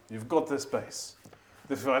 you've got this, Base.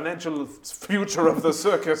 The financial future of the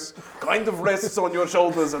circus kind of rests on your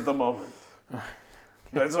shoulders at the moment.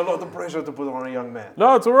 There's a lot of pressure to put on a young man.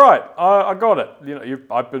 No, it's all right. I got it.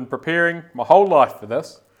 I've been preparing my whole life for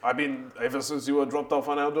this. I've been ever since you were dropped off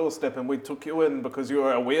on our doorstep and we took you in because you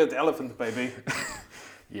were a weird elephant baby.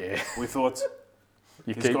 Yeah. We thought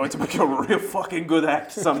You he's going to make a real fucking good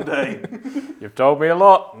act someday. You've told me a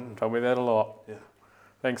lot. Told me that a lot. Yeah.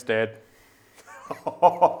 Thanks, Dad.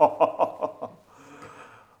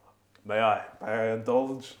 May I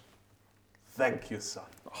indulge? Thank you, son.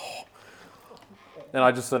 And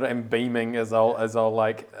I just sort of am beaming as I'll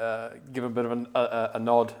like give a bit of a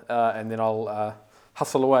nod, and then I'll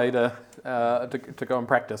hustle away to go and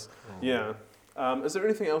practice. Yeah. Is there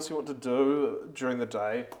anything else you want to do during the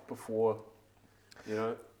day before,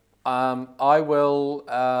 I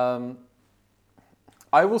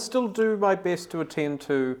will still do my best to attend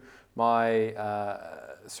to my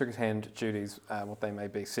circus hand duties, what they may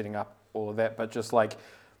be, setting up all of that, but just like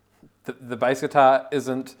the bass guitar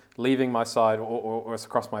isn't leaving my side or it's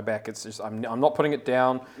across my back. It's just I'm not putting it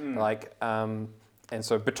down. And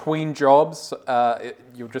so between jobs,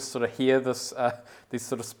 you'll just sort of hear this these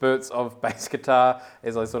sort of spurts of bass guitar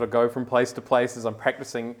as I sort of go from place to place as I'm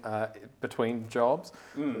practicing between jobs.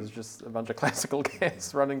 There's just a bunch of classical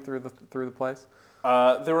gas running through the place.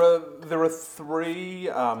 There are three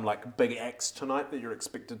like big acts tonight that you're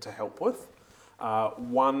expected to help with.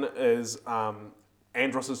 One is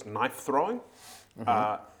Andros's knife throwing.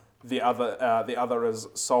 The other is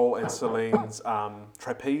Sol and Celine's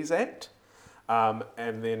trapeze act. And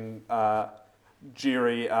then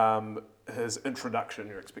Jerry, his introduction,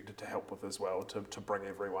 you're expected to help with as well to bring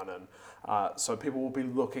everyone in. So people will be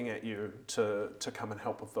looking at you to come and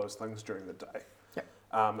help with those things during the day. Yep.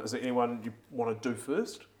 Is there anyone you want to do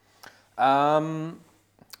first? Well,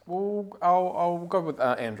 I'll go with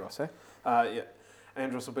Andros. Yeah,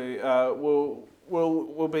 Andros will be.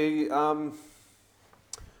 Will be.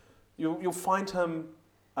 You'll find him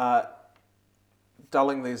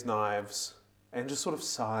dulling these knives and just sort of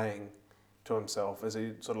sighing to himself as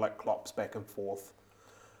he sort of like clops back and forth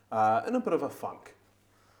in a bit of a funk.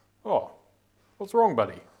 Oh, what's wrong,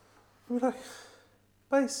 buddy? You're like,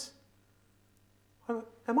 Bass,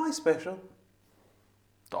 am I special?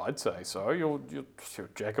 I'd say so. You're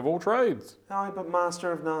jack of all trades. Aye, but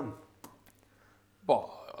master of none.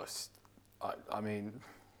 Well, I mean,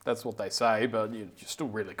 that's what they say, but you're still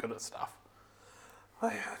really good at stuff.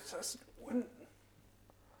 I just wouldn't.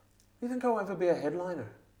 You think I'll ever be a headliner?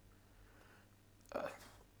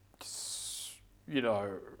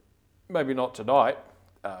 Maybe not tonight.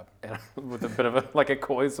 And with a bit of a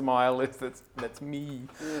coy smile, that's me.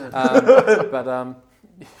 Yeah. But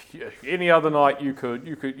any other night you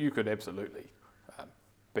could absolutely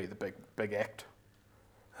be the big act.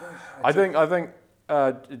 I think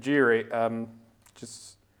Jerry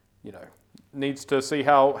just needs to see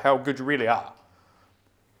how good you really are.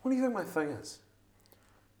 What do you think my thing is?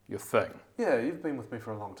 Your thing. Yeah, you've been with me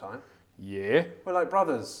for a long time. Yeah. We're like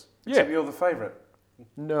brothers. Yeah. Except you're the favourite.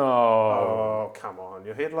 No. Oh, come on.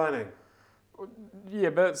 You're headlining. Yeah,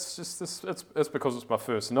 but it's just this. It's because it's my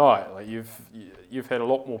first night. Like you've had a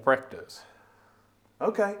lot more practice.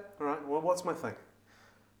 Okay. All right. Well, what's my thing?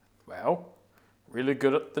 Well, really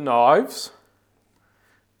good at the knives,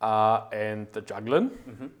 and the juggling,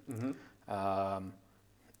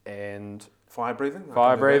 and Fire breathing.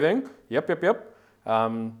 fire breathing. Yep.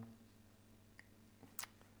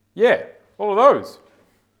 Yeah, all of those.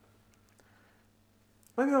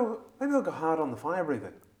 Maybe I'll go hard on the fire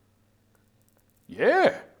breathing.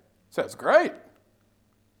 Yeah, sounds great.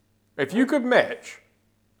 If you could match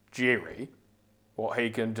Jerry, what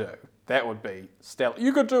he can do, that would be stellar.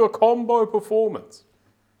 You could do a combo performance.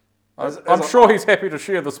 I'm sure he's happy to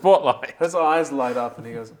share the spotlight. His eyes light up and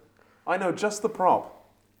he goes, I know just the prop.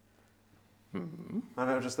 I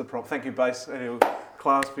know just the prop. Thank you, Bass. And he'll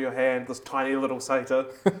clasp your hand, this tiny little satyr,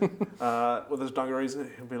 with his dungarees,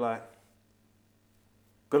 and he'll be like,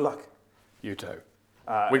 good luck. You too.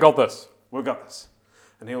 We got this. We've got this.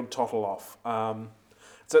 And he'll tottle off.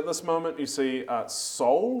 So at this moment you see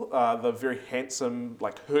Sol, the very handsome,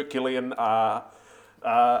 Herculean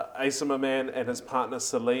Aesir man, and his partner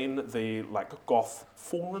Celine, the goth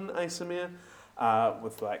fallen Aesir,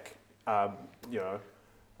 with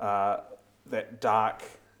that dark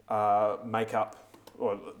makeup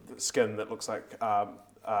or skin that looks like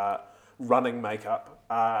running makeup,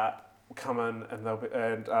 come in,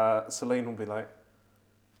 and Celine will be like,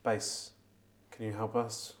 Bass, can you help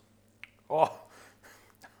us? Oh,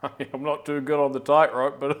 I'm not too good on the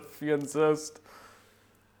tightrope, but if you insist.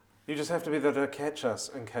 You just have to be there to catch us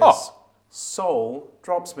in case Sol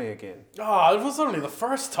drops me again. Oh, it was only the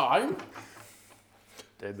first time.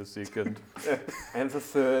 And the second. And the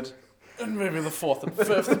third. And maybe the fourth and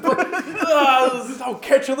fifth. But I'll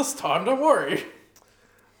catch you this time, don't worry.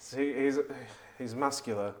 See, He's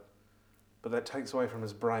muscular, but that takes away from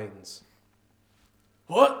his brains.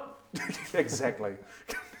 What? Exactly.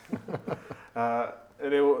 And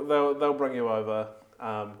they'll bring you over,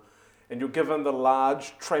 and you're given the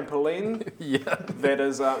large trampoline. Yeah. That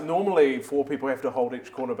is normally 4 people have to hold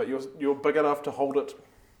each corner, but you're big enough to hold it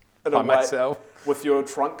in By a way myself. with your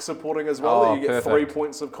trunk supporting as well. Oh, That you get perfect. 3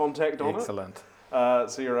 points of contact on Excellent. it,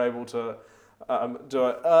 so you're able to do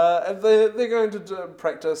it. And they're going to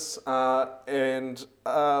practice, and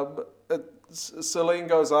Celine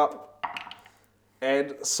goes up,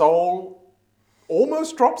 and Soul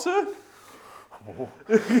almost drops her.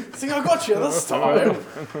 See, I got you this time.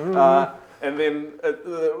 And then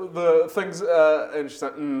the things, and she's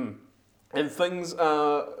like, and things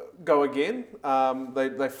go again.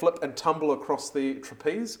 They flip and tumble across the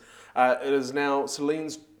trapeze. It is now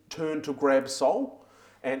Celine's turn to grab Soul,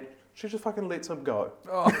 and she just fucking lets him go.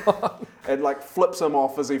 And like flips him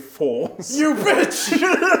off as he falls. You bitch!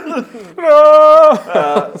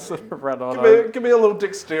 Run on. Give me a little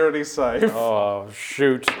dexterity save. Oh,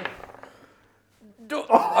 shoot.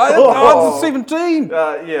 Oh, it's 17.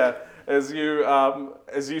 Yeah, as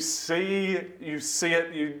you see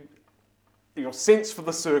it, your sense for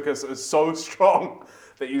the circus is so strong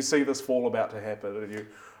that you see this fall about to happen, and you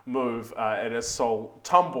move, and as Soul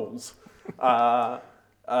tumbles, as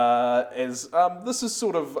this is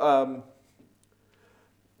sort of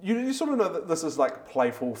you sort of know that this is like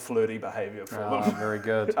playful, flirty behaviour for Oh, them. very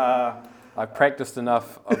good. I've practiced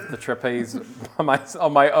enough of the trapeze on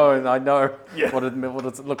my own. I know Yeah. what it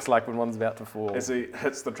looks like when one's about to fall. As he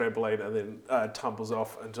hits the trampoline and then tumbles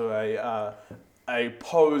off into a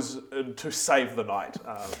pose to save the night.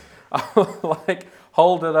 I'll like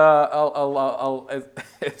hold it. I'll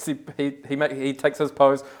as he takes his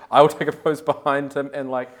pose. I will take a pose behind him and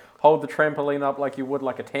like hold the trampoline up like you would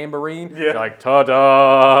like a tambourine. Yeah. Like ta-da!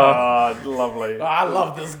 Ah, lovely. I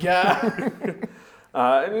love this guy.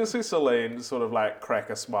 And you see Celine sort of like crack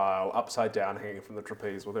a smile, upside down, hanging from the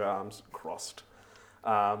trapeze with her arms crossed.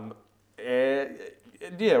 And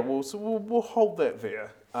yeah, we'll hold that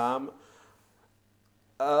there.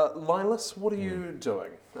 Linus, what are you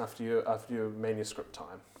doing after your manuscript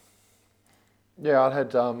time? Yeah,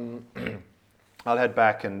 I'll head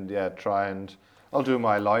back and try and I'll do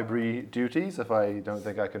my library duties if I don't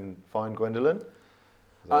think I can find Gwendolyn.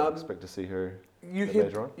 'Cause I expect to see her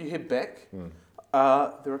later on. You head back.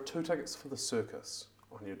 There are 2 tickets for the circus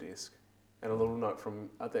on your desk, and a little note from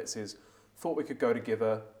that says, "Thought we could go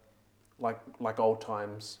together, like old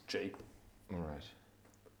times, G." All right.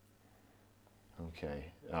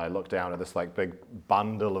 Okay. I look down at this like big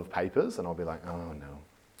bundle of papers, and I'll be like, "Oh no.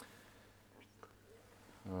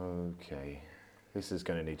 Okay, this is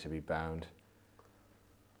going to need to be bound."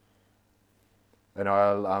 And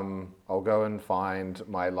I'll go and find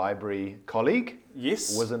my library colleague,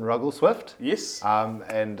 Yes. Wizen Ruggleswift. Yes.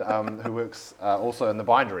 And who works also in the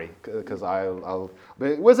bindery, because I'll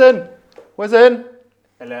be, Wizen!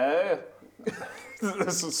 Hello.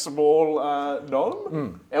 This is small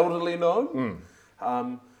gnome, elderly gnome.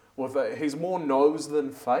 He's more nose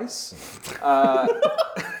than face,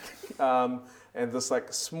 and this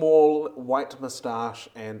like small white moustache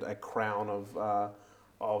and a crown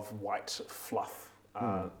of white fluff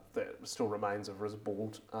that still remains over his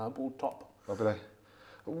bald top. I'll be like,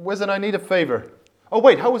 Wizen, I need a favour. Oh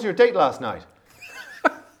wait, how was your date last night?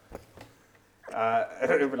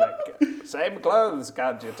 He'll be like, same clothes,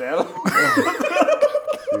 can't you tell?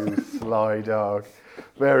 You sly dog.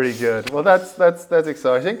 Very good. Well, that's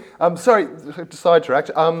exciting. Sorry to sidetrack.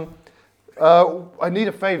 I need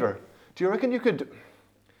a favour. Do you reckon you could?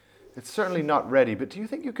 It's certainly not ready, but do you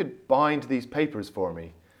think you could bind these papers for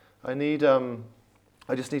me? I need.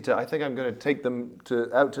 I just need to. I think I'm going to take them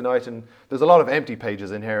out tonight, and there's a lot of empty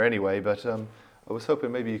pages in here anyway. But I was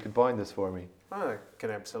hoping maybe you could bind this for me. I can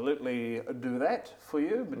absolutely do that for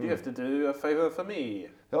you, but you have to do a favour for me.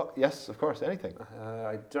 Oh yes, of course, anything.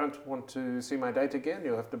 I don't want to see my date again.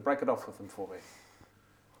 You'll have to break it off with him for me.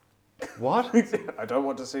 What? I don't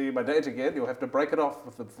want to see my date again. You'll have to break it off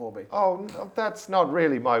with them for me. Oh, no, that's not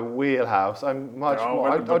really my wheelhouse. I'm much more.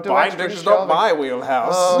 well, I'll do extra binding's not shelving. my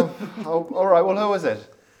wheelhouse. Oh, all right. Well, who is it?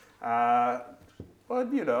 Well,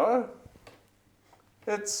 you know,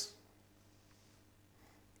 it's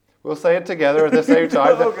We'll say it together at the same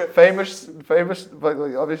time. Okay. Famous, but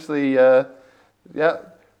obviously, yeah.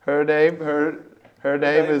 Her name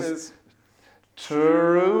is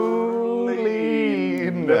Truline.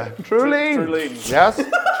 Truline. Yes,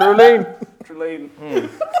 Truline. Truline.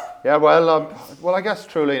 Yeah, well, I guess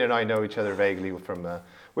Truline and I know each other vaguely from.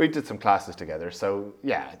 We did some classes together, so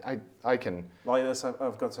yeah, I can. Linus,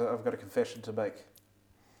 I've got a confession to make.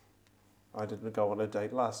 I didn't go on a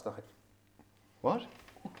date last night. What?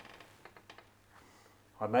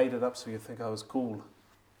 I made it up so you'd think I was cool.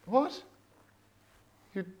 What?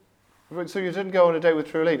 So you didn't go on a date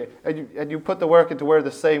with Truleen, and you put the work in to wear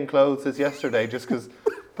the same clothes as yesterday, just because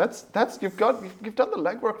you've done the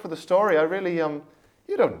legwork for the story. I really you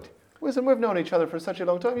don't. Listen, we've known each other for such a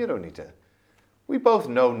long time. You don't need to. We both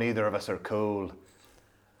know neither of us are cool.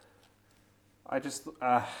 I just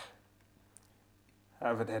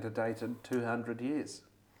haven't had a date in 200 years.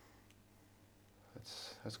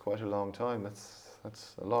 That's quite a long time.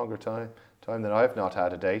 That's a longer time than I've not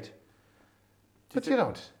had a date. But you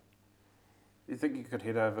don't. You think you could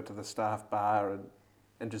head over to the staff bar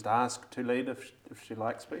and just ask Tulene if she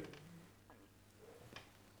likes me?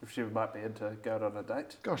 If she might be into going on a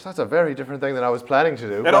date? Gosh, that's a very different thing than I was planning to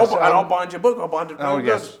do. And but, I'll bind your book. I'll bind it. Oh real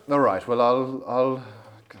yes. All right. Well, I'll.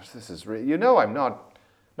 Gosh, this is really. You know, I'm not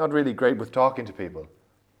really great with talking to people.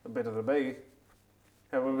 good. Better than me.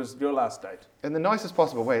 How was your last date? In the nicest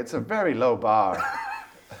possible way. It's a very low bar.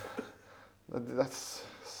 That's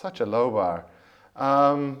such a low bar.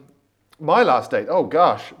 My last date. Oh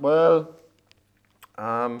gosh. Well,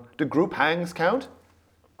 do group hangs count?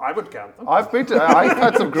 I would count them. I've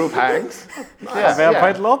had some group hangs. I've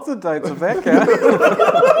had lots of dates with that count.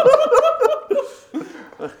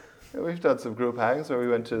 We've done some group hangs where we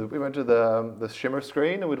went to the Shimmer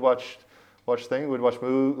screen and we'd watch things. We'd watch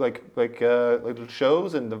little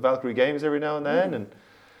shows and the Valkyrie games every now and then, and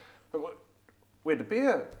We had a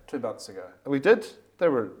beer 2 months ago. we did. There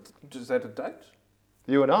were Is that a date?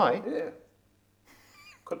 you and I. Yeah.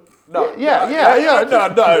 No. Yeah. No,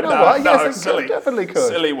 Yes, silly. it definitely could.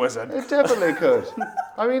 Silly wizard. It definitely could.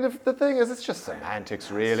 I mean, the thing is, it's just semantics,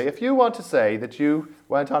 really. If you want to say that you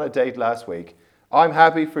went on a date last week, I'm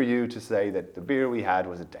happy for you to say that the beer we had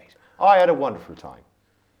was a date. I had a wonderful time.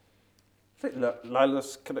 Look,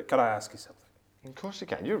 Lilas, can I ask you something? Of course you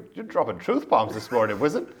can. You're dropping truth bombs this morning,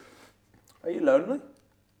 wizard. Are you lonely?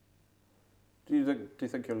 Do you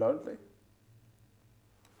think you're lonely?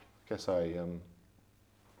 Guess I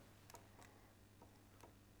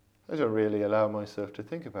don't really allow myself to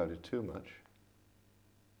think about it too much.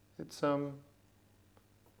 It's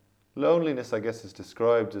loneliness, I guess, is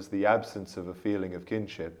described as the absence of a feeling of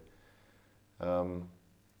kinship. I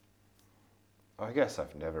guess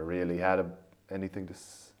I've never really had anything to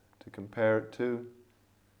compare it to.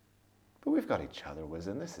 But we've got each other, Wiz,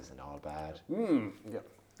 and this isn't all bad.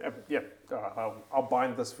 Yeah. I'll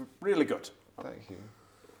bind this really good. Thank you.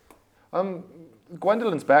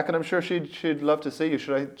 Gwendolyn's back, and I'm sure she'd love to see you.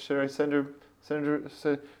 Should I send her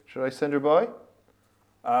by?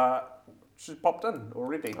 She's popped in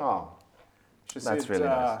already. Oh, She that's said, really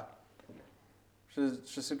nice.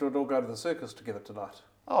 She said we'd all go to the circus together tonight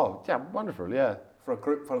Oh, yeah, wonderful, yeah.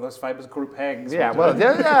 for those famous group hangs. Yeah, well,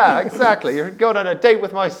 yeah, exactly. You're going on a date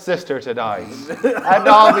with my sister tonight, and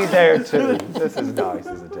I'll be there too. This is nice,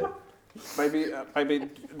 isn't it? Maybe do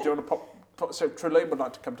you want to pop? So Truleen would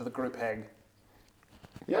like to come to the group hang.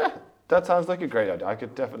 Yeah, that sounds like a great idea. I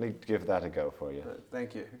could definitely give that a go for you.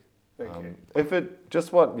 Thank you. Thank you. If it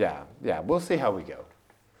just we'll see how we go.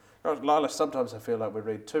 Lila, sometimes I feel like we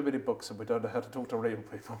read too many books and we don't know how to talk to real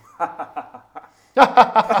people.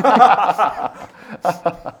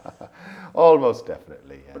 Almost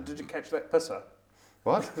definitely, yeah. But did you catch that pisser?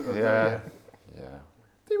 What? Yeah.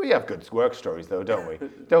 We have good work stories, though, don't we?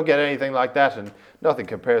 Don't get anything like that, and nothing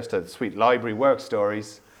compares to sweet library work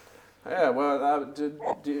stories. Yeah, well,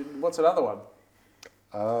 what's another one?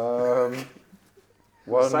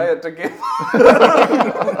 One. Say it again.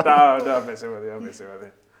 No, I'm messing with you.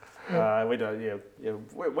 We don't, yeah.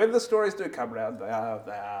 When the stories do come around, they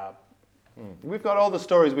are. We've got all the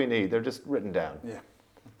stories we need. They're just written down. Yeah.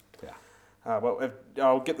 Well,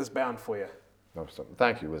 I'll get this bound for you. No,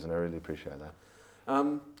 thank you, Wiz, and I really appreciate that.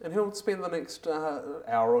 And he'll spend the next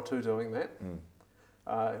hour or two doing that.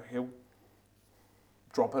 He'll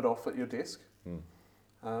drop it off at your desk.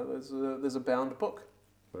 There's a bound book.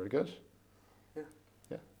 Very good. Yeah.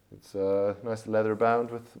 It's nice leather bound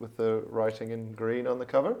with the writing in green on the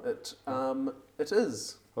cover. It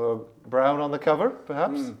is. Or brown on the cover,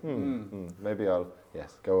 perhaps. Maybe I'll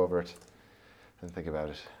go over it and think about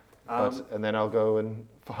it. And then I'll go and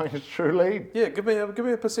find a true lead. Yeah, give me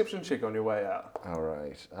a perception check on your way out. All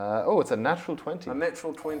right. It's a natural 20. A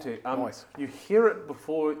natural 20. Nice. You hear it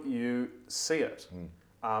before you see it.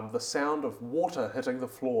 The sound of water hitting the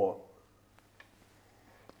floor.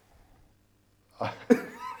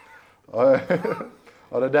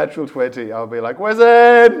 On a natural 20, I'll be like,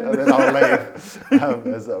 "Wizard!" and then I'll leave.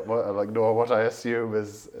 What I assume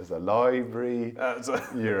is a library It's a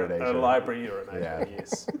urination. library urination, Yeah.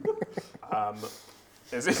 yes.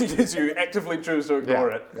 as you actively choose to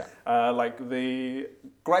ignore it, like the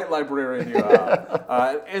great librarian you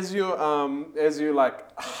are, as you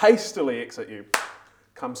like hastily exit, you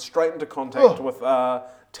come straight into contact with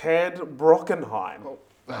Tad Brockenheim.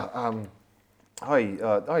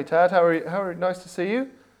 Hi, Tad. How are you? Nice to see you.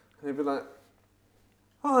 And he'd be like,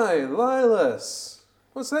 "Hi, Lilas.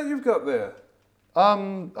 What's that you've got there?"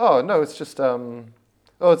 Oh no, it's just oh,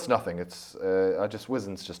 it's nothing. It's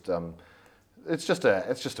Wizen's just it's just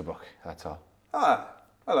a book. That's all. Ah,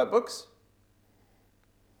 I like books.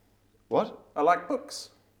 What? I like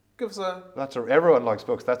books. Give us a. Everyone likes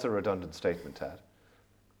books. That's a redundant statement, Tad.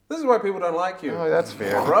 This is why people don't like you. Oh, that's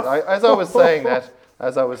fair. Ruff. As I was saying that,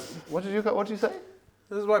 what did you say?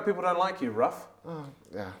 This is why people don't like you, Ruff. Oh,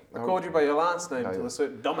 yeah. I called you by your last name to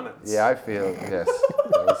assert dominance. Yeah, I feel yes.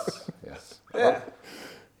 Yes. Yeah.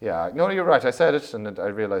 Yeah. No, you're right. I said it, and I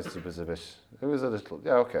realised it was a little.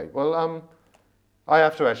 Yeah. Okay. Well, I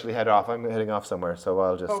have to actually head off. I'm heading off somewhere, so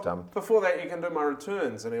I'll just Before that, you can do my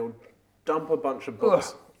returns, and he'll dump a bunch of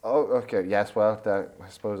books. Oh, okay. Yes. Well, I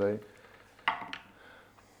suppose I.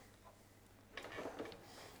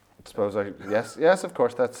 Yes, of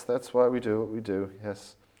course. That's why we do what we do.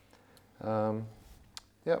 Yes.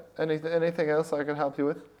 Yeah. Anything else I can help you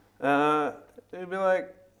with? He'd be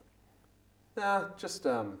like, nah, just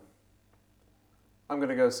I'm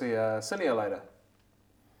gonna go see Cinia later.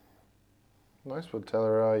 Nice. We'll tell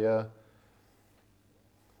her I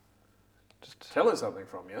just. Tell her something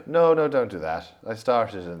from you. No, don't do that. I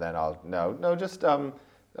started and then I'll no. Just tell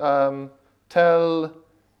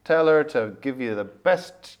her to give you the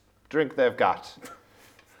best drink they've got.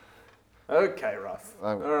 Okay, Ruff.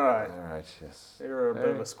 All right. All right. Yes. You're a bit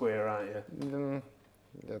of a square, aren't you?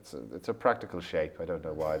 It's a practical shape. I don't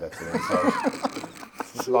know why that's an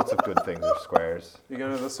insult. Lots of good things are squares. You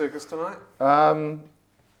going to the circus tonight?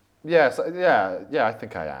 Yes. Yeah. I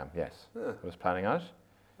think I am. Yes. Yeah. I was planning on it.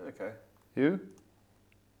 Okay. You?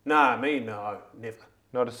 Nah, me, no, never.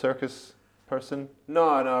 Not a circus person? No,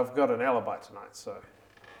 I've got an alibi tonight, so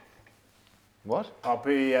What? I'll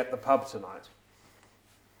be at the pub tonight.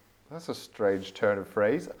 That's a strange turn of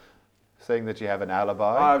phrase. Saying that you have an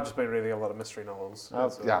alibi. I've just been reading a lot of mystery novels. Oh,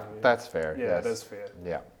 so, yeah, that's fair. Yeah, yes. it is fair.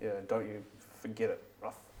 Yeah. Yeah, don't you forget it,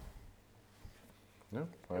 Ruff. No,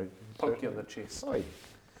 I Poke you in the chest. Oi.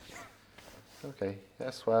 Okay.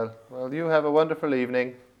 Yes. Well. You have a wonderful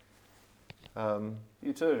evening.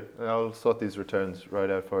 You too. I'll sort these returns right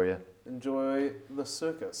out for you. Enjoy the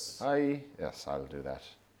circus. Yes, I'll do that.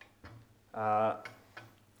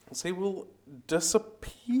 So he will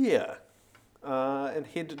disappear and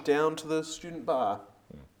head down to the student bar.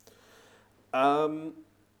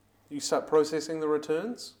 You start processing the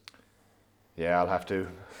returns. Yeah, I'll have to.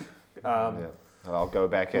 Yeah. I'll go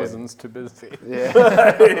back in. Wizen's too busy. Yeah.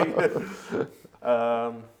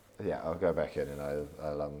 Yeah, I'll go back in and I'll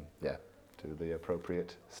do the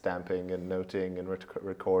appropriate stamping and noting and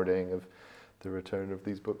recording of the return of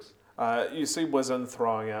these books. You see Wizen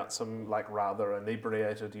throwing out some like rather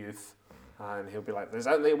inebriated youth, and he'll be like, "There's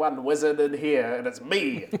only one wizard in here, and it's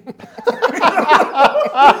me."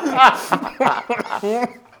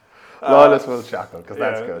 Lilas will chuckle because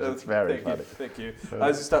that's good. It's very thank funny. You, thank you.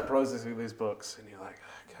 As you start processing these books, and you're like,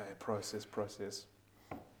 "Okay, process."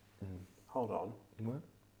 Hold on. What?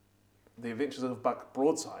 The Adventures of Buck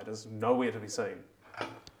Broadside is nowhere to be seen.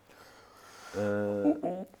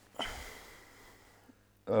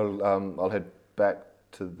 I'll head back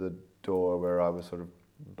to the door where I was sort of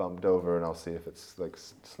bumped over, and I'll see if it's like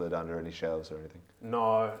slid under any shelves or anything.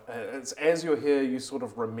 No, it's as you're here, you sort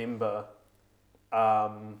of remember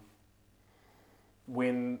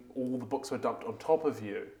when all the books were dumped on top of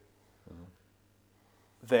you,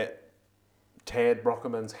 that Tad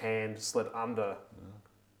Brockerman's hand slid under.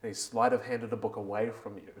 And he sleight of handed a book away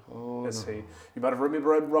from you. Oh, You might have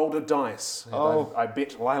remembered I'd rolled a dice. And Oh. I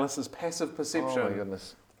bet Lilas's passive perception. Oh my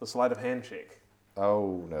goodness. The sleight of hand check.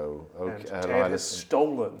 Oh no. Okay. And Tad has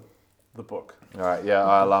stolen the book. All right. Yeah.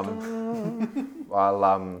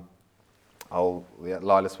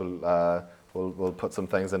 Lilas will put some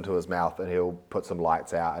things into his mouth, and he'll put some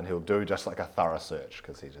lights out, and he'll do just like a thorough search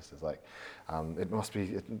because he just is like, it must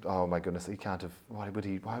be. Oh my goodness, he can't have. Why would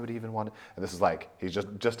he even want it? And this is like he's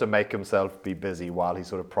just to make himself be busy while he's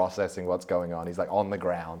sort of processing what's going on. He's like on the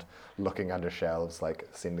ground, looking under shelves, like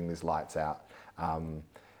sending these lights out, and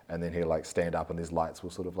then he'll like stand up, and these lights will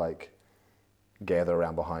sort of like gather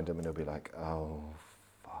around behind him, and he'll be like, oh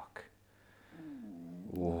fuck.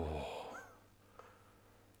 Whoa.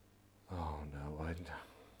 Oh no,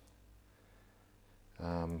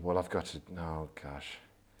 well I've got to, oh gosh.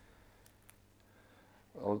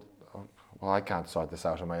 Well, I can't sort this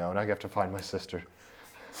out on my own. I have to find my sister.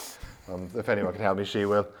 If anyone can help me, she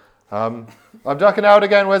will. I'm ducking out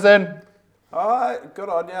again, Wizen. All right, good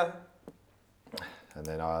on ya. And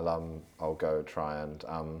then I'll go try and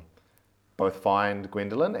both find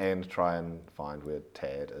Gwendolyn and try and find where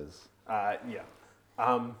Tad is. Yeah.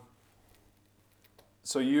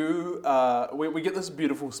 So we get this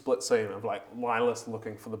beautiful split scene of like Lilas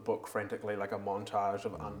looking for the book frantically, like a montage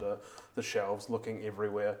of under the shelves, looking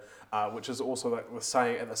everywhere, which is also like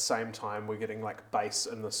at the same time we're getting like Base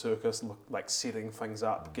in the circus, like setting things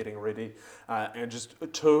up, getting ready, and just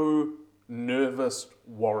two nervous,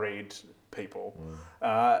 worried people.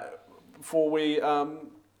 Before we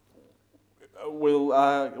we'll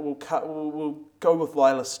go with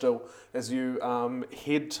Lila still as you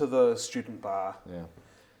head to the student bar. Yeah.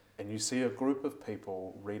 And you see a group of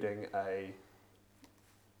people reading a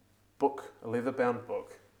book, a leather-bound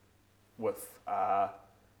book, with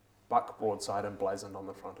Buck broadside emblazoned on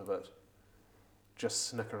the front of it, just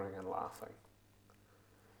snickering and laughing.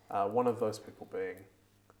 One of those people being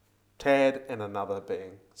Tad and another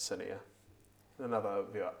being Cinia. Another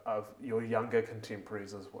of your younger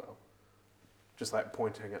contemporaries as well. Just like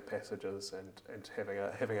pointing at passages and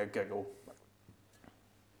having a giggle.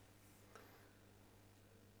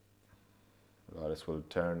 Lilas will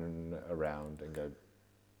turn around and go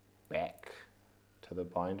back to the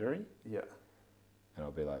bindery. Yeah. And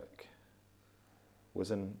I'll be like,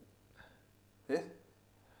 Wizen. Yeah?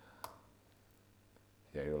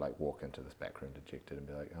 Yeah, he'll like walk into this back room dejected and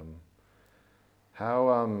be like,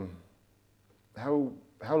 how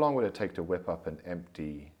long would it take to whip up an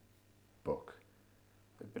empty book?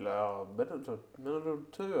 They'd be like, oh, a minute or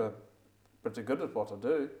two. Pretty good at what I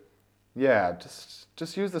do. Yeah,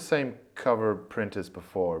 just use the same cover print as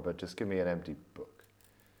before, but just give me an empty book.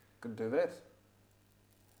 Could do that.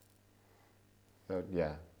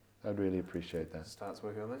 Yeah, I'd really appreciate that. Starts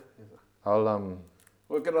working on that. I'll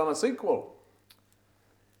We'll get on a sequel.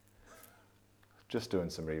 just doing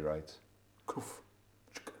some rewrites. Coof.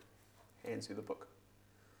 Hands you the book.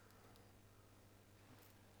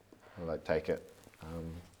 I'll like take it,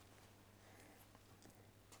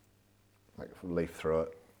 like leaf through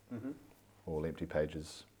it. Mm-hmm. All empty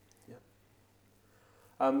pages.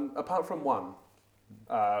 Apart from one,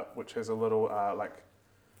 which has a little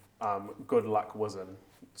good luck Wizen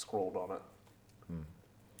scrawled on it,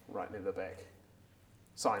 right near the back,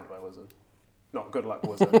 signed by Wizen. Not good luck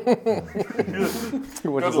Wizen.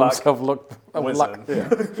 Wishes luck, himself luck.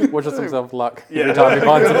 Wizen. Wishes himself luck Yeah. every time he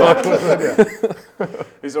finds a book.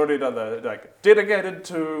 He's already done the dedicated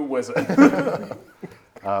to Wizen.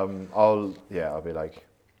 I'll be like,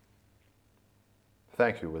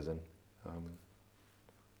 thank you, Wizen.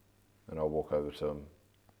 And I'll walk over to him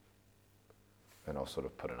and I'll sort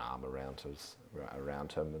of put an arm around him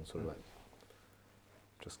and sort of like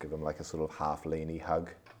just give him like a sort of half leany hug.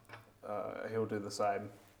 He'll do the same.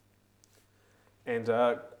 And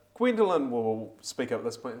Gwendolyn will speak up at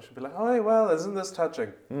this point and she'll be like, oh, well, isn't this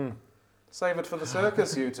touching? Save it for the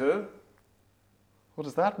circus, you two. What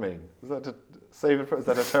does that mean? Is that is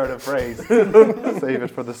that a turn of phrase? Save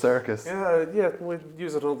it for the circus. Yeah, we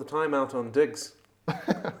use it all the time out on digs.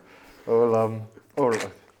 I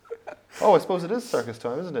suppose it is circus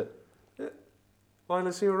time, isn't it?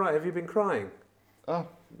 Lilas, you're right. Have you been crying? Oh,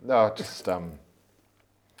 no, just, no,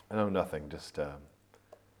 nothing, just,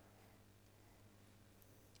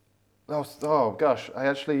 oh gosh, I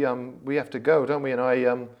actually, we have to go, don't we? And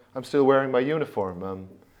I'm still wearing my uniform. Do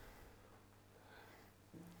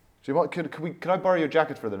you want, could I borrow your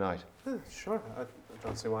jacket for the night? Yeah, sure. I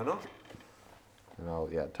don't see why not. And I'll,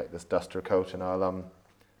 take this duster coat and I'll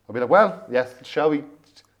be like, well, yes, shall we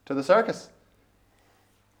to the circus?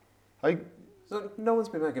 So no one's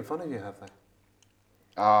been making fun of you, have they?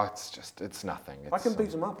 It's nothing. I can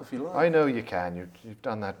beat them up if you like. I know you can. You've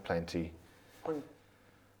done that plenty. Fine.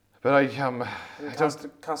 But I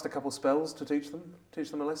cast a couple spells to teach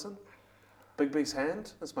them a lesson. Big Beast's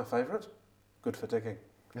hand, that's my favourite. Good for digging.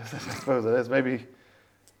 Yes, I suppose it is. Maybe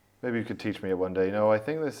you could teach me it one day. You know, I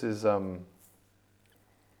think this is the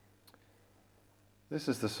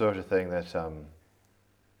sort of thing that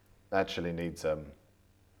actually needs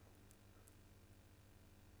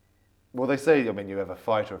well, they say, I mean, you have a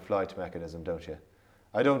fight or flight mechanism, don't you?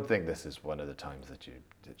 I don't think this is one of the times that you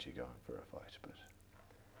go in for a fight, but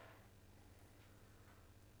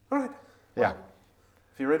All right. yeah.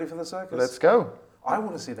 If you're ready for the circus, Let's go. I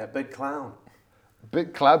want to see that big clown.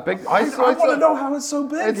 Big cloud, big. I want to know how it's so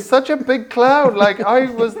big. It's such a big cloud. Like,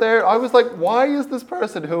 I was there. I was like, why is this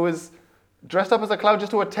person who is dressed up as a clown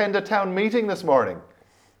just to attend a town meeting this morning?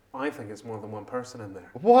 I think it's more than one person in there.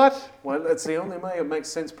 What? Well, it's the only way it makes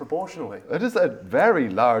sense proportionally. It is a very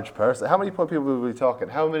large person. How many people are we talking?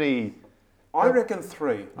 How many? I reckon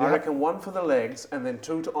 3. I Yeah. reckon 1 for the legs and then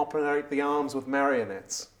 2 to operate the arms with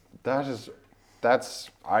marionettes. Well,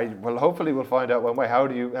 hopefully we'll find out one way. How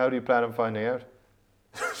do you plan on finding out?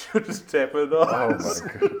 Just tap it Oh on. my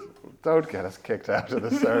god. Don't get us kicked out of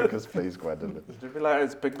the circus, please, Gwendolyn. Just be like,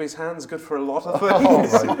 it's Bigby's hand's good for a lot of Oh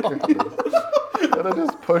things. my goodness. Gonna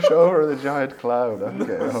just push over the giant clown.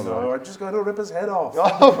 Okay. all No, right. I'm just going to rip his head off.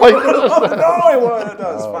 Oh my goodness. No, I won't.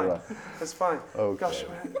 No, it's Oh, fine. right. It's fine. Okay. Gosh,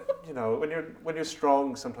 you know, when you're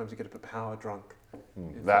strong, sometimes you get a bit power drunk.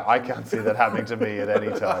 That I can't see that happening to me at any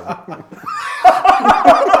time.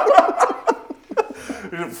 You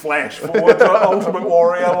didn't flash forward to Ultimate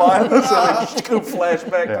Warrior line, so you can flash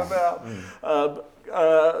back to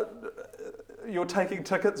now. You're taking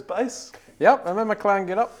tickets, base? Yep, I'm in my clown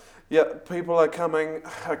get up. Yeah, people are coming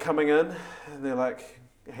in, and they're like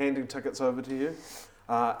handing tickets over to you.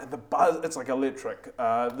 And the buzz, it's like electric.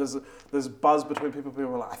 There's buzz between people.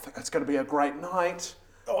 People are like, I think it's going to be a great night.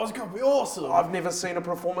 Oh, it's gonna be awesome. I've never seen a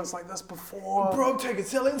performance like this before. Bro, take it,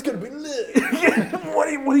 Sally. It's gonna be lit. What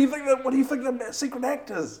do you think? What do you think the secret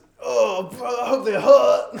actors? Oh, bro, I hope they're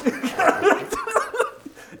hot.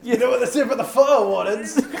 You know what they say about the fire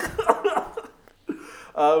wardens?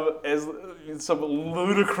 As some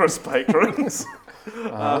ludicrous patrons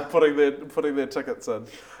putting their tickets in.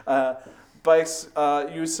 Base,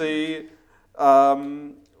 you see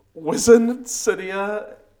Wizen,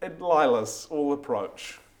 Cydia, and Lilas all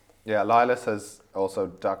approach. Yeah, Lilas has also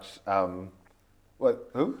ducked. What?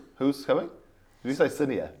 Who? Who's coming? Did you say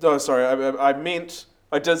Cydia? No, sorry, I did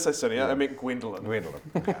say Cydia, I meant Gwendolyn. Gwendolyn.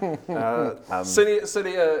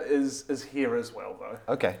 Cydia is here as well, though.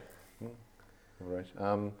 Okay. All right.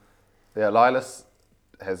 Yeah, Lilas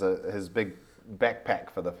has his big backpack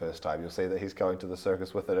for the first time. You'll see that he's going to the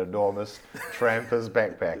circus with an enormous tramper's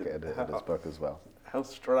backpack in his book as well. How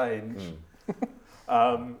strange.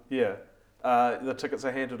 Yeah. The tickets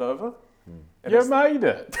are handed over. And You it's- made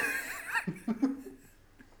it.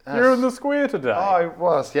 You're in the square today. I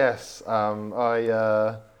was, yes.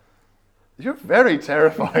 You're very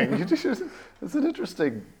terrifying. It's an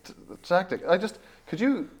interesting tactic. Could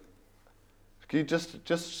you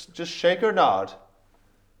just shake or nod?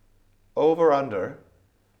 Over under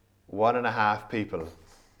 1.5 people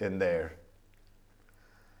in there.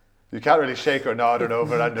 You can't really shake or nod an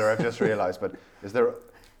over under. I've just realised, but is there?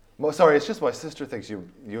 Sorry, it's just my sister thinks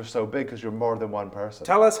you're so big because you're more than one person.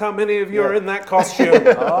 Tell us how many of you are in that costume. I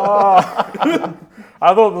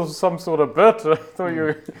thought this was some sort of bit. I thought you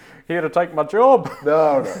were here to take my job.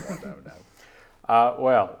 No.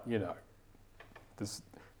 Well, you know,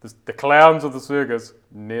 the clowns of the circus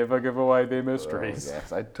never give away their mysteries. Oh,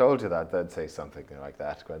 yes, I told you that. They'd say something like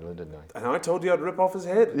that, Gwendolyn, didn't I? And I told you I'd rip off his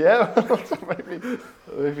head. Yeah, maybe.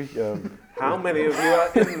 How many of you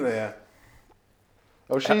are in there?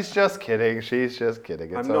 Oh, she's just kidding. She's just kidding.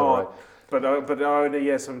 It's I'm all not. right. But only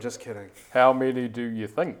yes, I'm just kidding. How many do you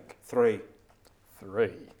think? 3.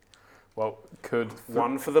 3. Well, could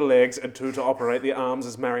 1 for the legs and 2 to operate the arms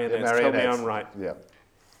as marionettes. Tell me I'm right. Yeah.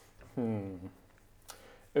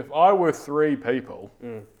 if I were 3 people,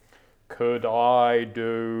 could I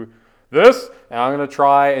do this? And I'm going to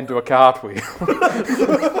try and do a cartwheel.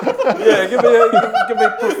 Yeah, give me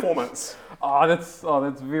a performance. That's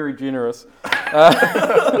very generous.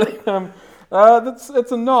 It's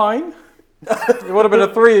a 9. It would have been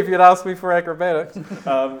a 3 if you'd asked me for acrobatics.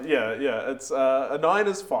 It's a 9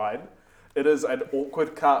 is fine. It is an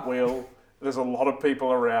awkward cartwheel. There's a lot of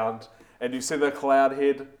people around, and you see the cloud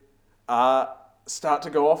head start to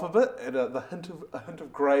go off a bit, and a hint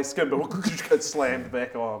of grey skin gets slammed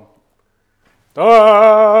back on.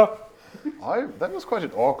 Ah! That was quite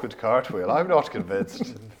an awkward cartwheel. I'm not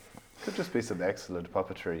convinced. Could just be some excellent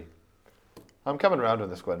puppetry. I'm coming around on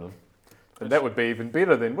this, Gwendolyn. And that would be even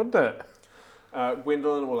better then, wouldn't it?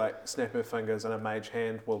 Gwendolyn will snap her fingers, and a mage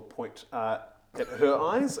hand will point at her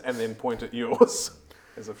eyes and then point at yours,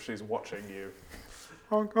 as if she's watching you.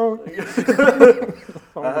 Honk, honk.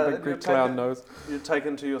 You're Big clown nose. You're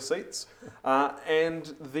taken to your seats,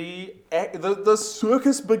 and the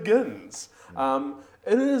circus begins.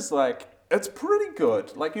 It is it's pretty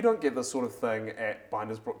good. You don't get this sort of thing at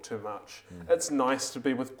Binders Brook too much. It's nice to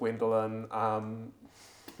be with Gwendolyn.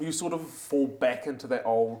 You sort of fall back into that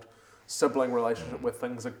old sibling relationship where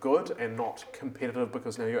things are good and not competitive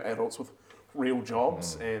because now you're adults with real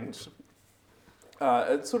jobs, and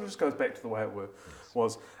it sort of just goes back to the way it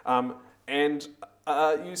was. And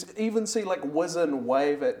You even see like Wizen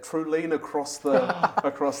wave at Trulene across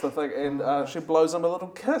the thing, and she blows him a little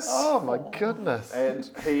kiss. Oh my goodness. And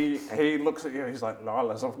he looks at you. He's like,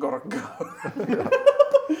 Lilas, I've got to go.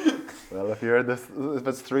 Well, if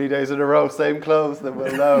it's 3 days in a row, same clothes, then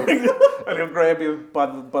we'll know. And he'll grab you by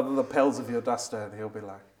the lapels of your duster, and he'll be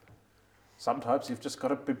like, sometimes you've just got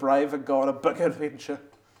to be brave and go on a big adventure.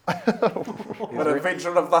 An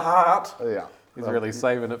adventure of the heart. Yeah. He's really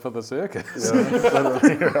saving it for the circus.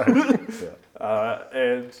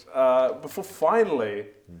 Before finally,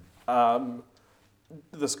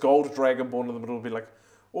 this gold dragonborn in the middle will be like,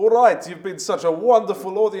 all right, you've been such a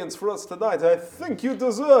wonderful audience for us tonight. I think you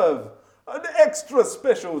deserve an extra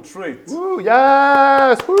special treat. Woo,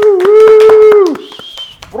 yes! Woo, woo!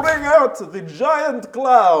 Bring out the giant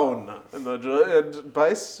clown. And the giant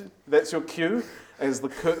bass, that's your cue as the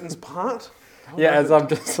curtains part. Yeah, as I'm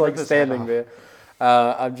just like standing there.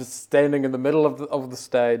 I'm just standing in the middle of the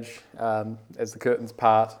stage as the curtains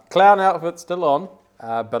part. Clown outfit still on,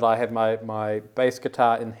 but I have my bass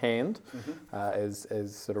guitar in hand, as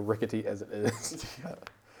sort of rickety as it is.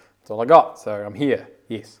 That's all I got, so I'm here,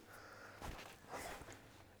 yes.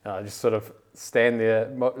 And I just sort of stand there,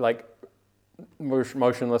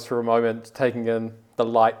 motionless for a moment, taking in the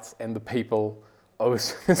lights and the people. Oh,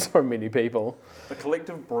 so many people. The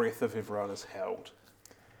collective breath of everyone is held.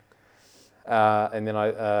 And then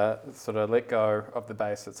I sort of let go of the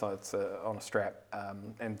bass, it's on a strap,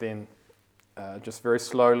 and then just very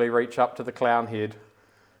slowly reach up to the clown head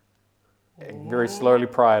and very slowly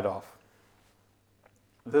pry it off.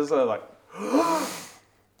 There's a like...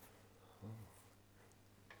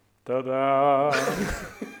 Ta-da!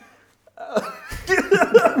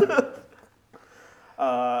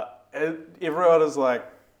 And everyone is like,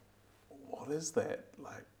 what is that?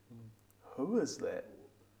 Like, who is that?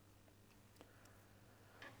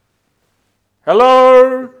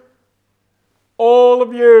 Hello, all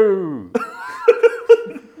of you.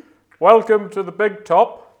 Welcome to the Big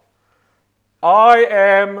Top. I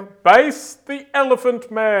am Bass the Elephant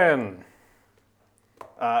Man.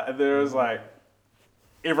 And there is like,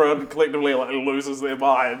 everyone collectively like loses their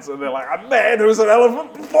minds, and they're like, a man who's an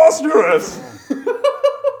elephant, preposterous.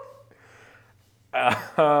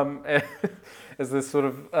 As this sort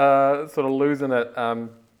of losing it,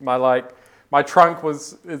 my trunk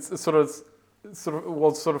was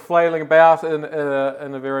flailing about in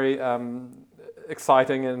a very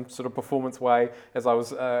exciting and sort of performance way as I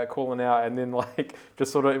was calling out, and then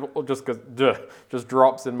just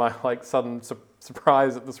drops in my like sudden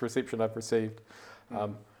surprise at this reception I've received.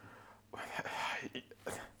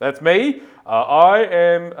 That's me.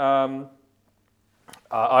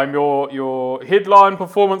 I'm your headline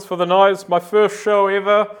performance for the night. It's my first show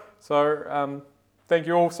ever, so thank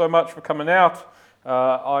you all so much for coming out.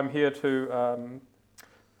 I'm here to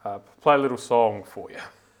play a little song for you.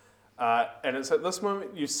 And it's at this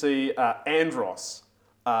moment you see Andros,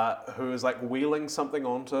 who is like wheeling something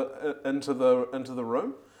into the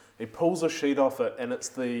room. He pulls a sheet off it, and it's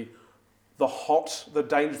the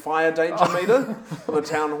fire danger meter for the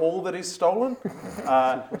town hall that he's stolen.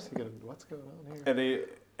 What's going on here?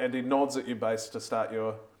 And he nods at you, Bass, to start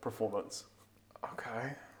your performance.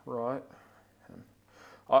 Okay, right.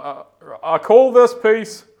 I call this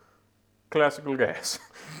piece Classical Gas.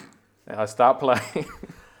 And I start playing.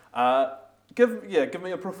 Give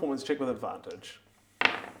me a performance check with advantage.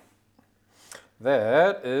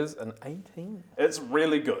 That is an 18. It's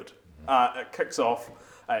really good. It kicks off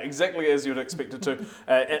exactly as you'd expect it to.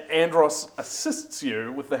 Andros assists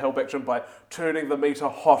you with the help action by turning the meter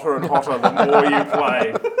hotter and hotter the more you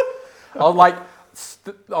play.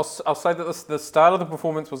 I'll say that the start of the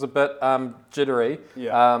performance was a bit jittery,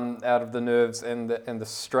 out of the nerves and the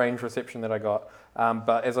strange reception that I got.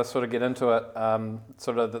 But as I sort of get into it,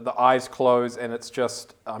 sort of the eyes close, and it's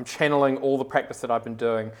just I'm channeling all the practice that I've been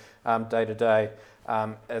doing day to day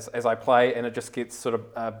as I play, and it just gets sort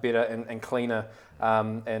of better and cleaner.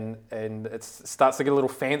 And it starts to get a little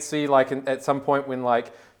fancy, like at some point when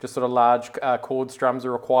like just sort of large chord strums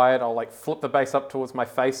are required, I'll like flip the bass up towards my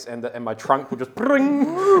face, and my trunk will just bring.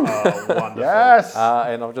 Oh, wonderful. Yes!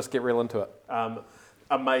 And I'll just get real into it.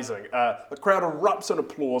 Amazing. The crowd erupts in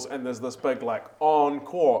applause, and there's this big like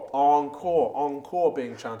encore, encore, encore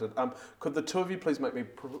being chanted. Could the two of you please make me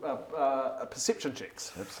perception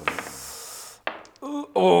checks? Absolutely.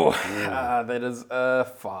 That is a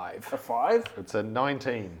 5. A 5? It's a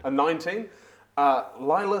 19. A 19?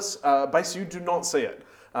 Lilas, Bass, you do not see it.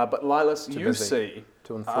 But Lilas, you busy. see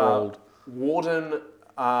Too enthralled. Warden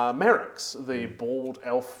Merrix, the bald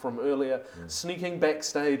elf from earlier, sneaking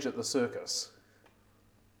backstage at the circus.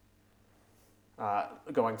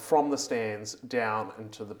 going from the stands down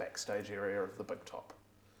into the backstage area of the Big Top.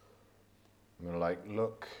 I'm gonna like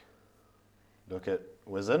look at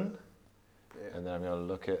Wizen, and then I'm gonna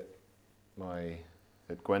look at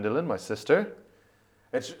Gwendolyn, my sister.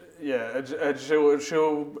 And she'll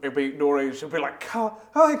be ignoring. She'll be like,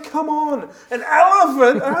 "Hey, come on, an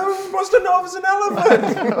elephant! I'm supposed to know if it's an elephant.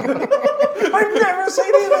 I've never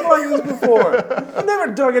seen anything like this before. I've never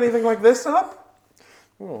dug anything like this up."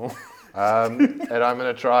 And I'm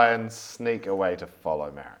gonna try and sneak away to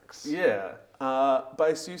follow Merrick's. Yeah.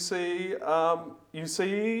 Base, you're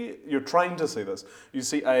trained to see this. You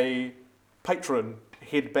see a patron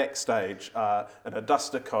head backstage in a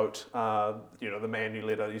duster coat, the man you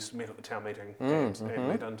used to meet at the town meeting games and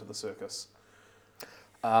led into the circus.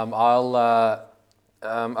 I'll,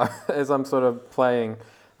 as I'm sort of playing,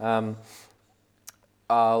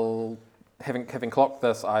 I'll, having clocked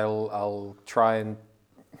this, I'll try and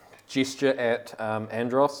gesture at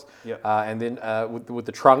Andros, and then with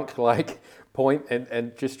the trunk, like, point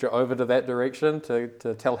and gesture over to that direction to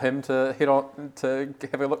tell him to head on to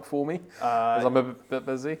have a look for me because I'm a bit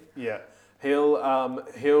busy. Yeah, he'll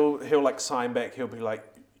like sign back. He'll be like,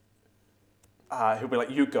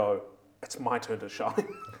 "You go. It's my turn to shine."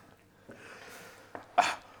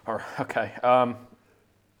 All right, okay.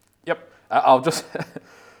 Yep. I'll just.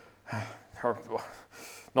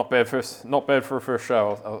 Not bad for a first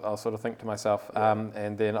show. I'll sort of think to myself,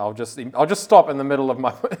 and then I'll just stop in the middle of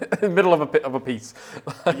a piece.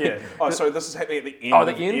 Yeah. Oh, so this is happening at the end. Oh,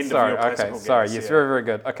 the end. Sorry. Okay. Sorry. Games, yes. Very, very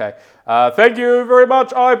good. Okay. Thank you very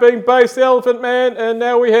much. I've been Base the Elephant Man, and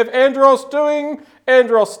now we have Andros doing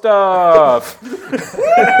Andros stuff.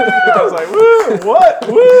 I was like, woo! What?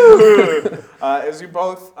 Woo! As you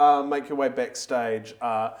both make your way backstage.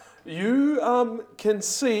 You can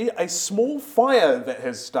see a small fire that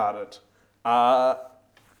has started.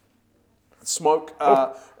 Smoke,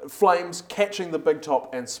 flames catching the Big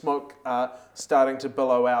Top, and smoke starting to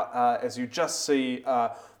billow out as you just see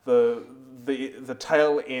the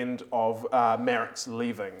tail end of Merrick's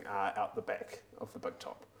leaving out the back of the Big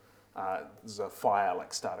Top. There's a fire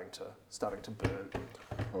like starting to burn.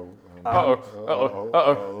 I'm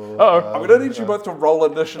going to need you both to roll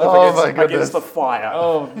initiative against the fire.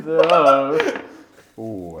 Oh no!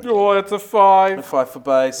 Oh, it's a 5. A 5 for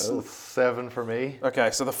base. 7 for me. Okay,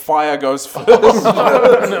 so the fire goes first.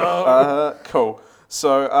 Cool.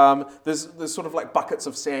 So there's sort of like buckets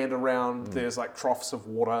of sand around. There's like troughs of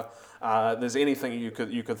water. There's anything you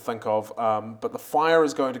could think of. But the fire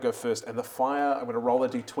is going to go first, and the fire, I'm going to roll a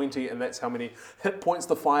d20, and that's how many hit points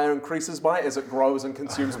the fire increases by as it grows and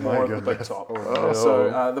consumes more of the Big Top. Oh, no.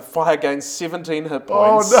 So the fire gains 17 hit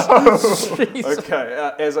points. Oh no!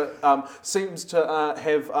 Okay, as it seems to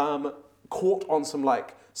have caught on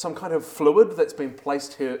some kind of fluid that's been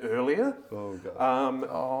placed here earlier. Oh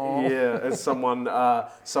god. Yeah, as someone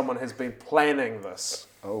has been planning this.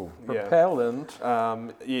 Oh. Propellant.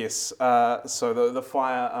 Yes. So the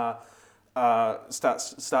fire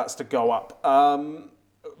starts to go up.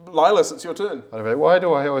 Lilas, it's your turn. Why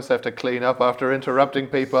do I always have to clean up after interrupting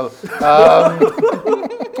people? Is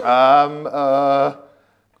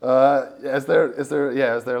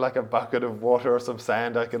there like a bucket of water or some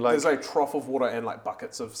sand I could like? There's a trough of water and like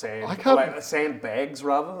buckets of sand. I can't- Like sand bags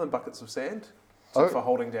rather than buckets of sand. For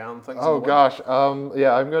holding down things. Oh in the way. gosh,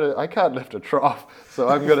 I can't lift a trough, so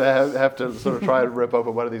I'm gonna have to sort of try and rip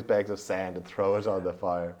open one of these bags of sand and throw it on the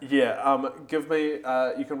fire. Yeah. Give me.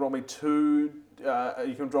 You can roll me two.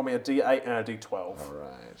 You can draw me a D8 and a D12. All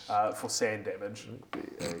right. For sand damage.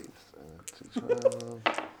 D8 and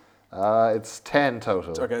D12. It's 10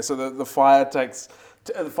 total. Okay, so the fire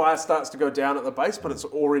the fire starts to go down at the base, but it's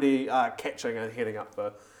already catching and heading up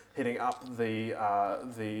the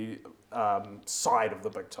side of the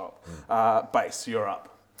Big Top. Base, you're up.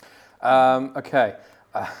 Okay.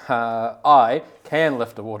 I can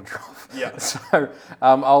lift a water trough. Yeah. So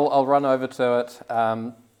I'll run over to it,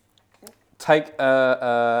 take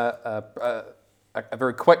a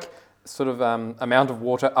very quick sort of amount of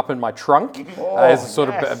water up in my trunk as a sort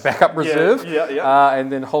of backup reserve. Yeah.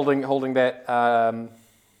 And then holding that,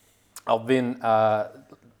 I'll then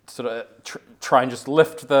sort of try and just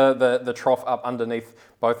lift the trough up underneath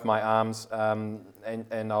both my arms, and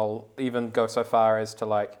I'll even go so far as to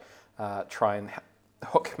like try and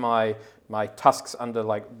hook my tusks under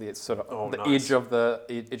like the sort of edge of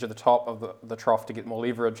the top of the trough to get more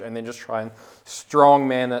leverage, and then just try and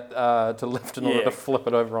strongman it to lift in order to flip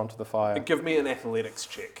it over onto the fire. Give me an athletics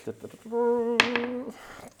check. Natural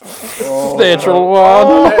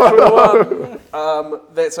one. Natural one.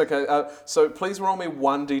 That's okay. So please roll me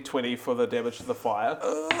 1d20 for the damage to the fire.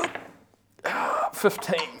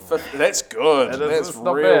 15. That's good. That's it's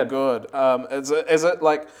not real bad. good. As it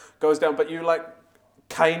like goes down, but you like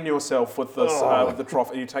cane yourself with this with the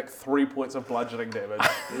trough, and you take 3 points of bludgeoning damage.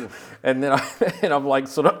 And then I'm like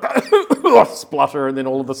sort of splutter, and then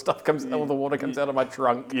all of the stuff all the water comes out of my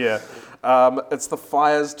trunk. Yeah, it's the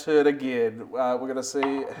fire's turn again. We're gonna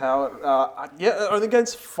see how. It only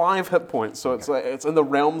gains 5 hit points, so it's in the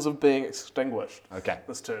realms of being extinguished. Okay.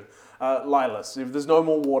 This turn, Lilas, if there's no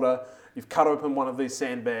more water, you've cut open one of these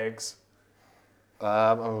sandbags.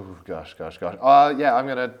 Oh gosh. Yeah, I'm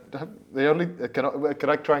gonna. Can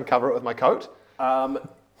I try and cover it with my coat?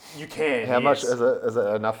 You can. How much yes. is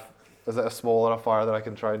it enough? Is it a small enough fire that I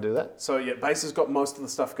can try and do that? So yeah, base has got most of the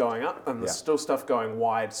stuff going up, and there's still stuff going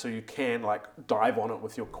wide, so you can like dive on it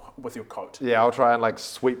with your coat. Yeah, I'll try and like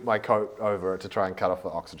sweep my coat over it to try and cut off the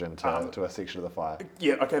oxygen to a section of the fire.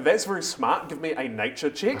 Yeah, okay, that's very smart. Give me a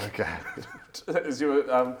nature check. Okay. Is your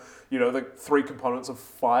the 3 components of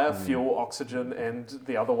fire, fuel, oxygen, and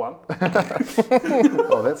the other one.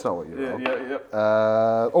 Oh, that's not what you rolled.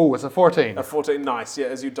 Yeah. It's a 14. A 14, nice. Yeah,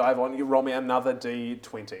 as you dive on, you roll me another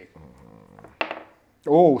D20.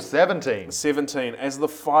 Oh, 17. 17. As the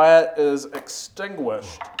fire is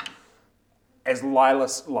extinguished, as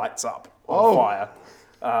Lilas lights up on fire,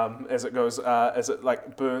 as it goes, as it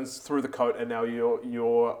like burns through the coat, and now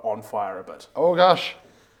you're on fire a bit. Oh gosh.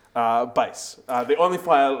 Base. The only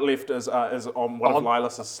fire left is on one of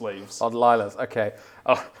Lilas's sleeves. On Lilas, okay.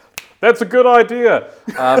 Oh, that's a good idea.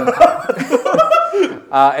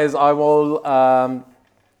 As I will.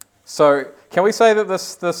 So, can we say that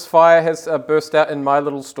this fire has burst out in my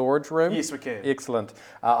little storage room? Yes, we can. Excellent.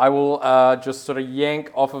 I will just sort of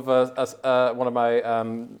yank off of one of my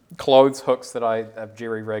clothes hooks that I have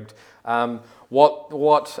jerry-rigged. What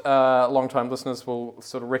long-time listeners will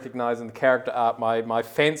sort of recognise in the character art, my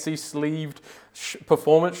fancy sleeved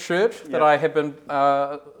performance shirt that I have been,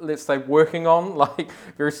 let's say, working on, like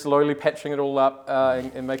very slowly patching it all up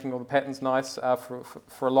and making all the patterns nice for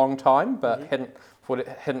a long time, but hadn't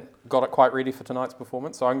got it quite ready for tonight's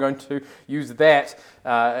performance. So I'm going to use that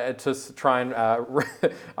to try and,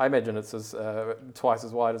 I imagine it's twice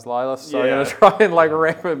as wide as Lilas, so I'm going to try and like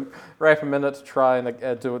wrap him in it to try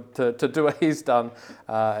and do what he's done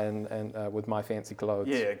and with my fancy clothes.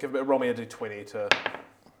 Yeah, roll me a D20 to...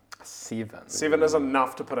 7. 7 is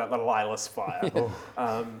enough to put out the Lilas fire.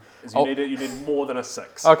 You need more than a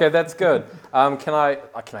 6. Okay, that's good. Can I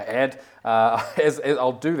add? As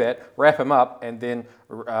I'll do that, wrap him up, and then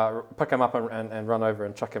pick him up and run over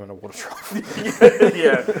and chuck him in a water trough.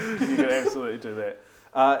 Yeah, you can absolutely do that.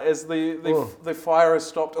 As the fire has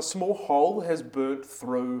stopped, a small hole has burnt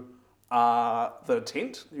through the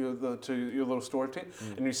tent, your little storage tent,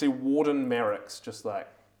 and you see Warden Merrick's just like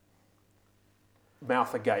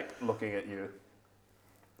mouth agape looking at you,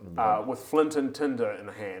 with flint and tinder in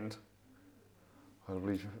hand. I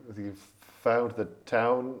believe you've found the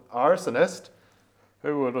town arsonist.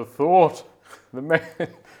 Who would have thought? The man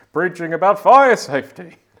preaching about fire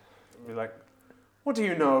safety. Be like, what do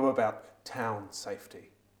you know about town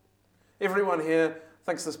safety? Everyone here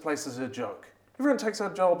thinks this place is a joke. Everyone takes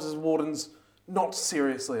our jobs as wardens not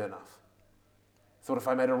seriously enough. Thought if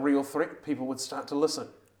I made a real threat, people would start to listen.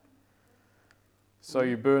 So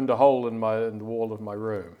you burned a hole in the wall of my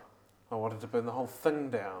room. I wanted to burn the whole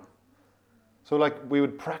thing down. So like we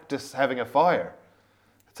would practice having a fire.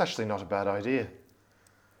 It's actually not a bad idea.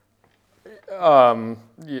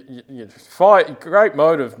 Fire, great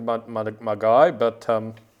motive, my guy, but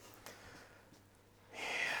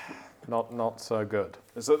not so good.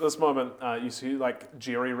 Is at this moment you see like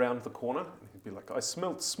Jerry round the corner? He'd be like, I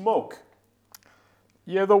smelled smoke.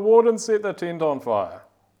 Yeah, the warden set the tent on fire.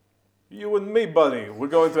 You and me, buddy, we're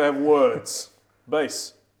going to have words.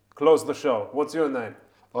 Base, close the show. What's your name?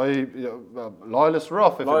 Lilas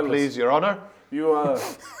Ruff, if Lilas. it please your honour. You are...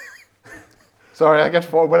 Sorry, I get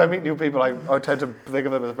forward. When I meet new people, I tend to think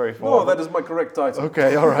of them as very formal. No, that is my correct title.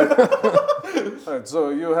 Okay, all right. Alright, so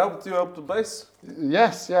you helped the base?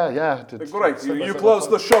 Yes, yeah. Great, you close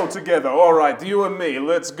the show together. All right, you and me,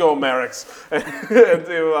 let's go, Merricks. And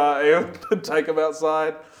you take him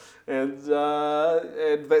outside, and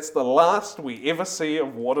that's the last we ever see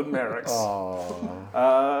of Warden Merricks.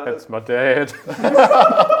 That's my dad.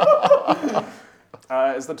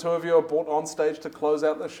 As the two of you are brought on stage to close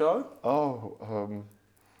out the show.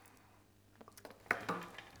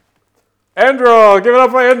 Andrew, give it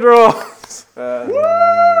up for Andrew.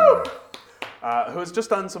 Who has just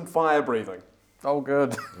done some fire breathing. Oh,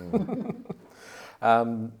 good.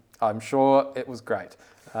 I'm sure it was great.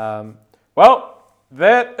 Well,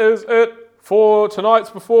 that is it for tonight's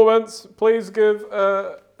performance. Please give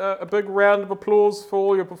a big round of applause for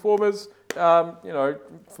all your performers.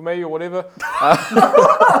 for me or whatever.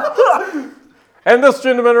 And this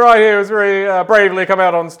gentleman right here has very bravely come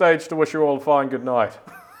out on stage to wish you all a fine good night.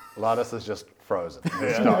 Linus is just frozen.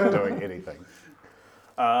 He's not doing anything.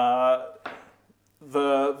 The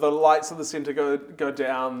lights of the centre go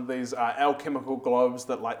down. These alchemical globes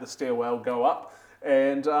that light the stairwell go up,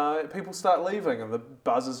 and people start leaving. And the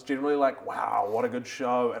buzz is generally like, "Wow, what a good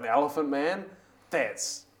show!" And Elephant Man,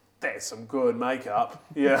 that's some good makeup.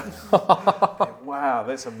 Yeah, wow,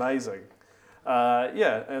 that's amazing.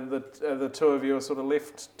 And the two of you are sort of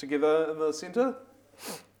left together in the centre.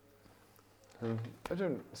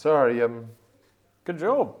 Sorry. Good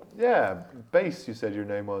job. Yeah, Base. You said your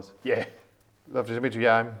name was. Yeah, Lovely to meet you.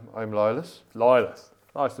 Yeah, I'm Lilas. Lilas.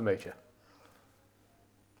 Nice to meet you.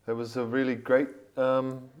 It was a really great,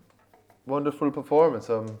 wonderful performance.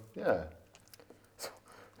 Yeah.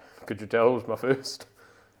 Could you tell it was my first?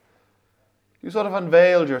 You sort of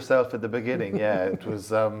unveiled yourself at the beginning. Yeah, it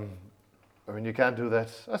was. I mean, you can't do that.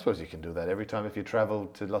 I suppose you can do that every time if you travel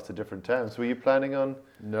to lots of different towns. Were you planning on?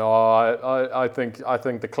 No, I think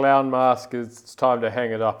the clown mask is it's time to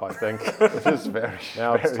hang it up. I think It is very.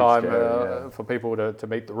 now it's very time scary, for people to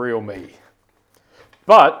meet the real me.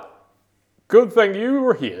 But good thing you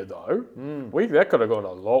were here though. That could have gone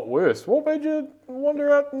a lot worse. What made you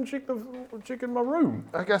wander out and check in my room?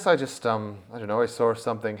 I guess I just I don't know. I saw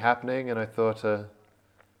something happening, and I thought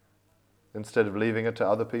instead of leaving it to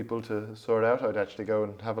other people to sort out, I'd actually go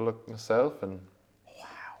and have a look myself. And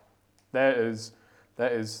That's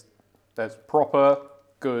proper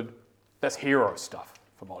good. That's hero stuff,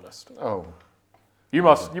 if I'm honest. oh, You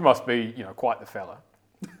must be quite the fella.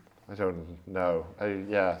 I don't know.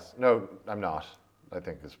 No, I'm not. I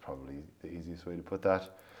think is probably the easiest way to put that.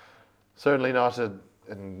 Certainly not an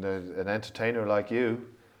entertainer like you.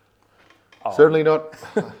 Oh. Certainly not.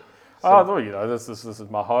 This is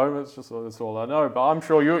my home. It's just that's all I know. But I'm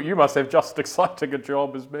sure you must have just as exciting a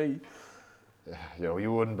job as me.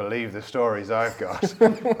 You wouldn't believe the stories I've got.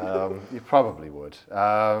 You probably would.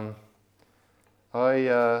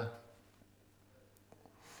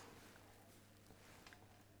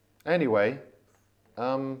 Anyway,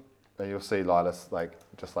 and you'll see Lilas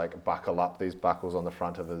just buckle up these buckles on the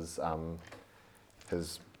front of his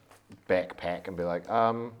backpack and be like,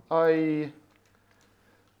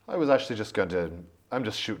 I was actually just I'm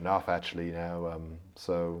just shooting off actually now.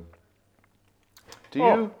 So, do you?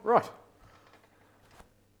 Oh, right.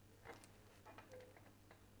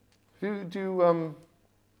 You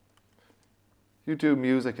do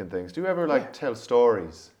music and things. Do you ever tell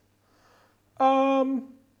stories?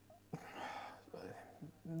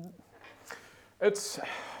 It's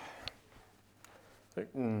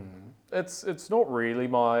not really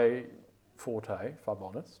my forte, if I'm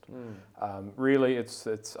honest. Really, it's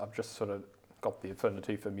I've just sort of got the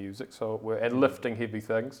affinity for music, and lifting heavy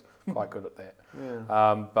things. Quite good at that.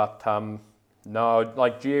 Yeah. No,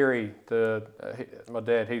 like Jerry, my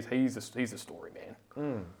dad, he's a story man.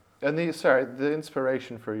 And the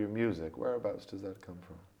inspiration for your music, whereabouts does that come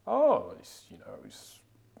from? Oh,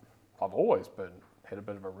 I've always had a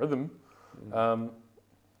bit of a rhythm, and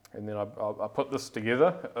then I put this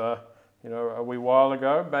together, a wee while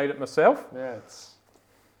ago, made it myself. Yeah,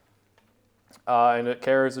 And it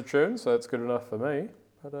carries a tune, so it's good enough for me.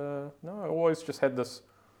 But no, I always just had this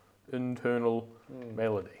internal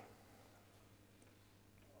melody.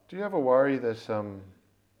 Do you ever worry that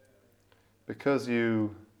because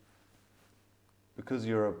you're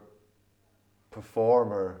a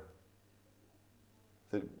performer,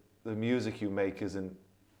 that the music you make isn't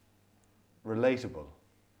relatable?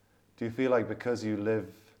 Do you feel like because you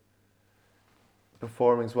live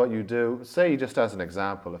performing's what you do, say just as an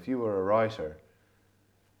example, if you were a writer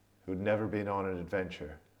who'd never been on an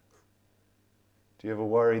adventure, do you ever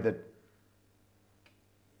worry that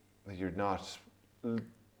you're not,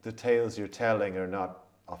 the tales you're telling are not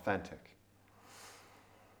authentic?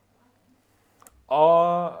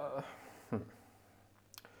 I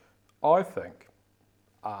think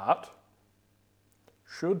art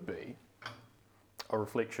should be a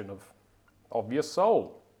reflection of your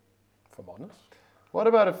soul, if I'm honest. What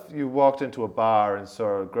about if you walked into a bar and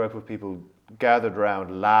saw a group of people gathered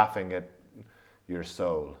around laughing at your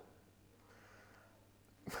soul?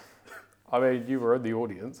 I mean, you were in the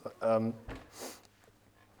audience.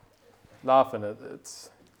 Laughing at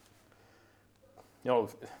it's,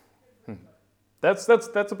 that's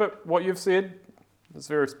a bit what you've said. It's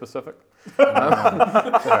very specific.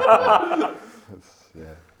 Yeah.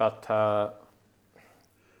 But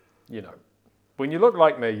when you look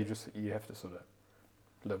like me, you have to sort of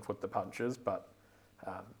live with the punches. But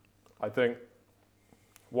I think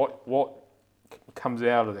what comes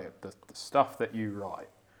out of that, the stuff that you write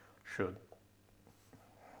should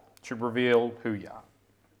reveal who you are.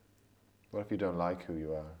 What if you don't like who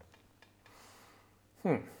you are?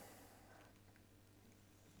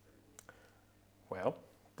 Well,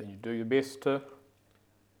 then you do your best to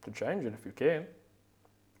change it if you can.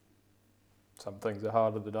 Some things are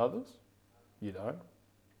harder than others. You know,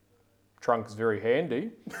 trunk is very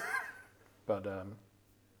handy, but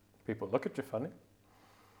people look at you funny.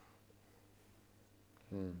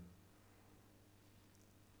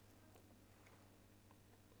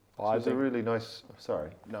 I It's a think really nice.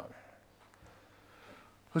 Sorry, no.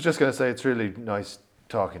 I was just going to say it's really nice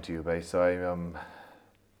talking to you, Base. I'm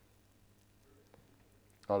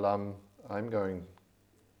going.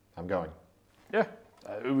 Yeah,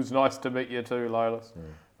 it was nice to meet you too, Lilas.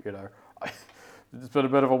 You know, it's been a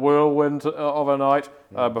bit of a whirlwind of a night.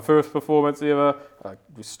 My first performance ever.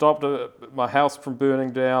 We stopped my house from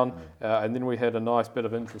burning down, and then we had a nice bit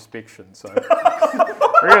of introspection. So,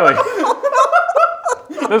 really,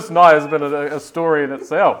 this night has been a story in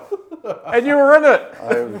itself. And you were in it.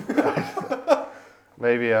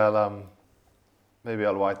 Maybe I'll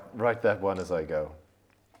write that one as I go.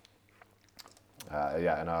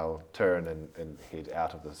 And I'll turn and head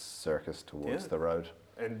out of the circus towards the road.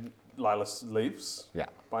 And Lilas leaves Yeah,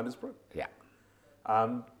 Binders Brook. yeah.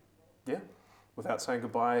 Without saying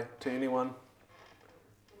goodbye to anyone,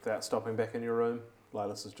 without stopping back in your room,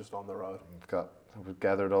 Lilas is just on the road. I've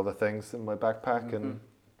gathered all the things in my backpack and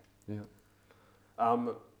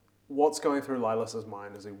What's going through Lilas's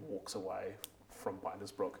mind as he walks away from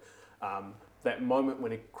Binders Brook? That moment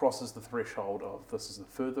when he crosses the threshold of this is the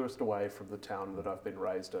furthest away from the town that I've been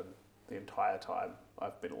raised in the entire time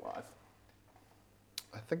I've been alive.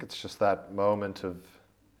 I think it's just that moment of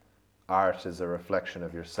art is a reflection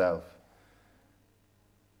of yourself.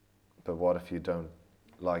 But what if you don't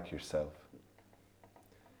like yourself?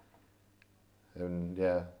 And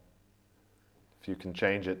if you can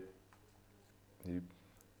change it, you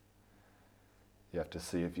have to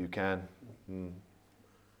see if you can.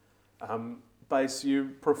 Base,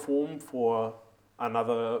 you perform for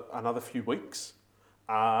another few weeks.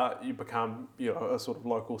 You become a sort of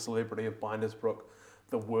local celebrity of Binders Brook.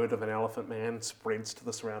 The word of an Elephant Man spreads to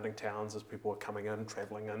the surrounding towns as people are coming in,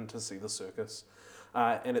 travelling in to see the circus.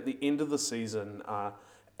 And at the end of the season,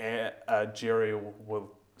 Jerry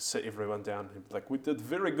will sit everyone down and be like, we did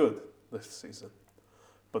very good this season,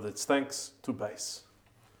 but it's thanks to Base.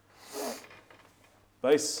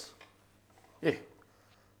 Base. Yeah.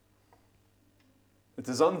 It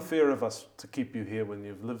is unfair of us to keep you here when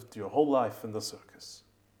you've lived your whole life in the circus.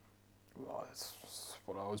 Well, it's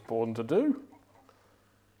what I was born to do.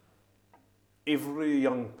 Every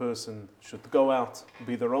young person should go out,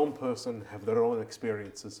 be their own person, have their own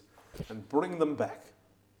experiences, and bring them back.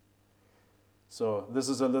 So this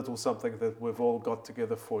is a little something that we've all got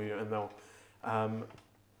together for you, and they'll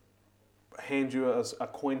hand you a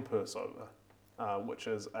coin purse over, which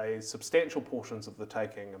is a substantial portions of the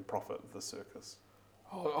taking and profit of the circus.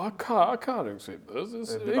 Oh, I can't accept this.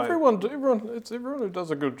 It's It's everyone who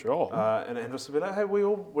does a good job. And Andros will be like, hey, we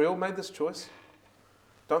all made this choice.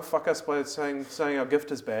 Don't fuck us by saying our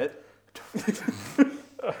gift is bad.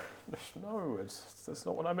 No, that's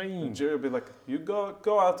not what I mean. And Jerry will be like, you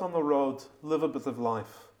go out on the road, live a bit of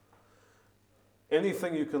life.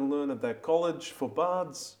 Anything you can learn at that college for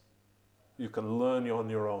bards, you can learn on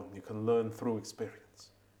your own. You can learn through experience.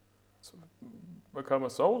 Become a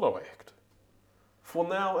solo act. For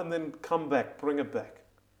now, and then come back, bring it back.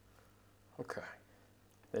 Okay.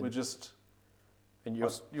 We're just... And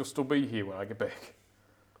you'll still be here when I get back.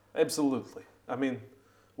 Absolutely. I mean,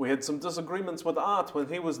 we had some disagreements with Art when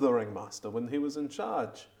he was the ringmaster, when he was in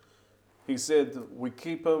charge. He said, we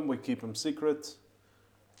keep him secret.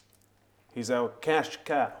 He's our cash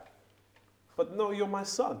cow. But no, you're my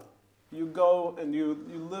son. You go and you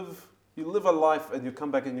live a life and you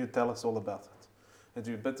come back and you tell us all about it. And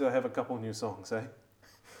you better have a couple new songs, eh?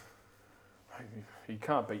 You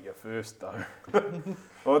can't beat your first though.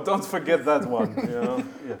 Oh, don't forget that one, Yeah.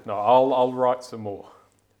 No, I'll write some more.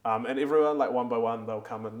 And everyone, like one by one, they'll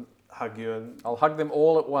come and hug you and I'll hug them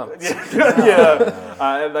all at once.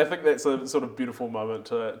 and I think that's a sort of beautiful moment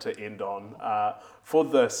to end on for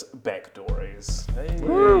this Backdoories.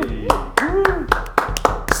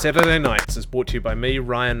 Saturday Nights is brought to you by me,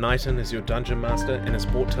 Ryan Knighton, as your Dungeon Master, and is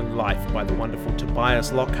brought to life by the wonderful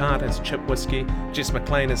Tobias Lockhart as Chip Whiskey, Jess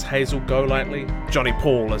McLean as Hazel Golightly, Johnny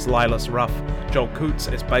Paul as Lilas Ruff, Joel Coots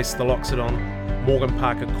as Base the Loxodon, Morgan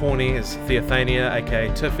Parker Corney as Theophania, aka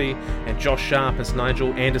Tiffy, and Josh Sharp as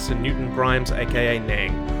Nigel Anderson Newton Grimes, aka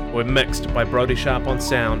Nang. We're mixed by Brody Sharp on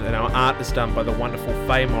sound, and our art is done by the wonderful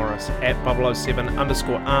Faye Morris at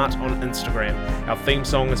 007_art on Instagram. Our theme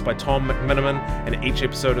song is by Tom McMiniman, and each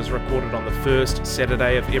episode is recorded on the first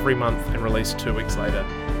Saturday of every month and released 2 weeks later.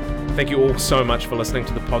 Thank you all so much for listening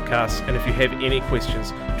to the podcast, and if you have any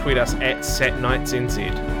questions, tweet us at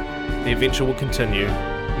SatNightsNZ. The adventure will continue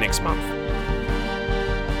next month.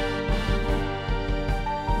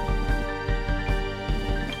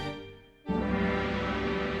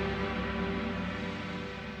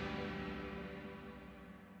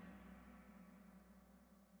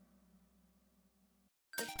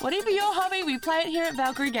 Whatever your hobby, we play it here at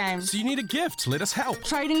Valkyrie Games. So you need a gift, let us help.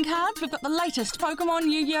 Trading cards, we've got the latest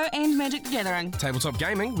Pokemon, Yu-Gi-Oh! And Magic the Gathering. Tabletop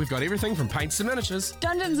gaming, we've got everything from paints to miniatures.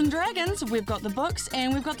 Dungeons and Dragons, we've got the books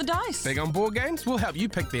and we've got the dice. Big on board games, we'll help you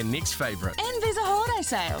pick their next favourite. And there's a holiday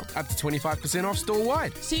sale, Up to 25% off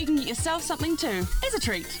store-wide. so you can get yourself something too, as a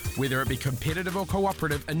treat. Whether it be competitive or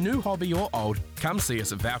cooperative, a new hobby or old, come see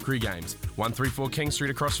us at Valkyrie Games, 134 King Street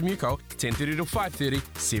across from Yukon, 10:30 till 5:30,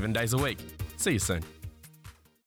 7 days a week. See you soon.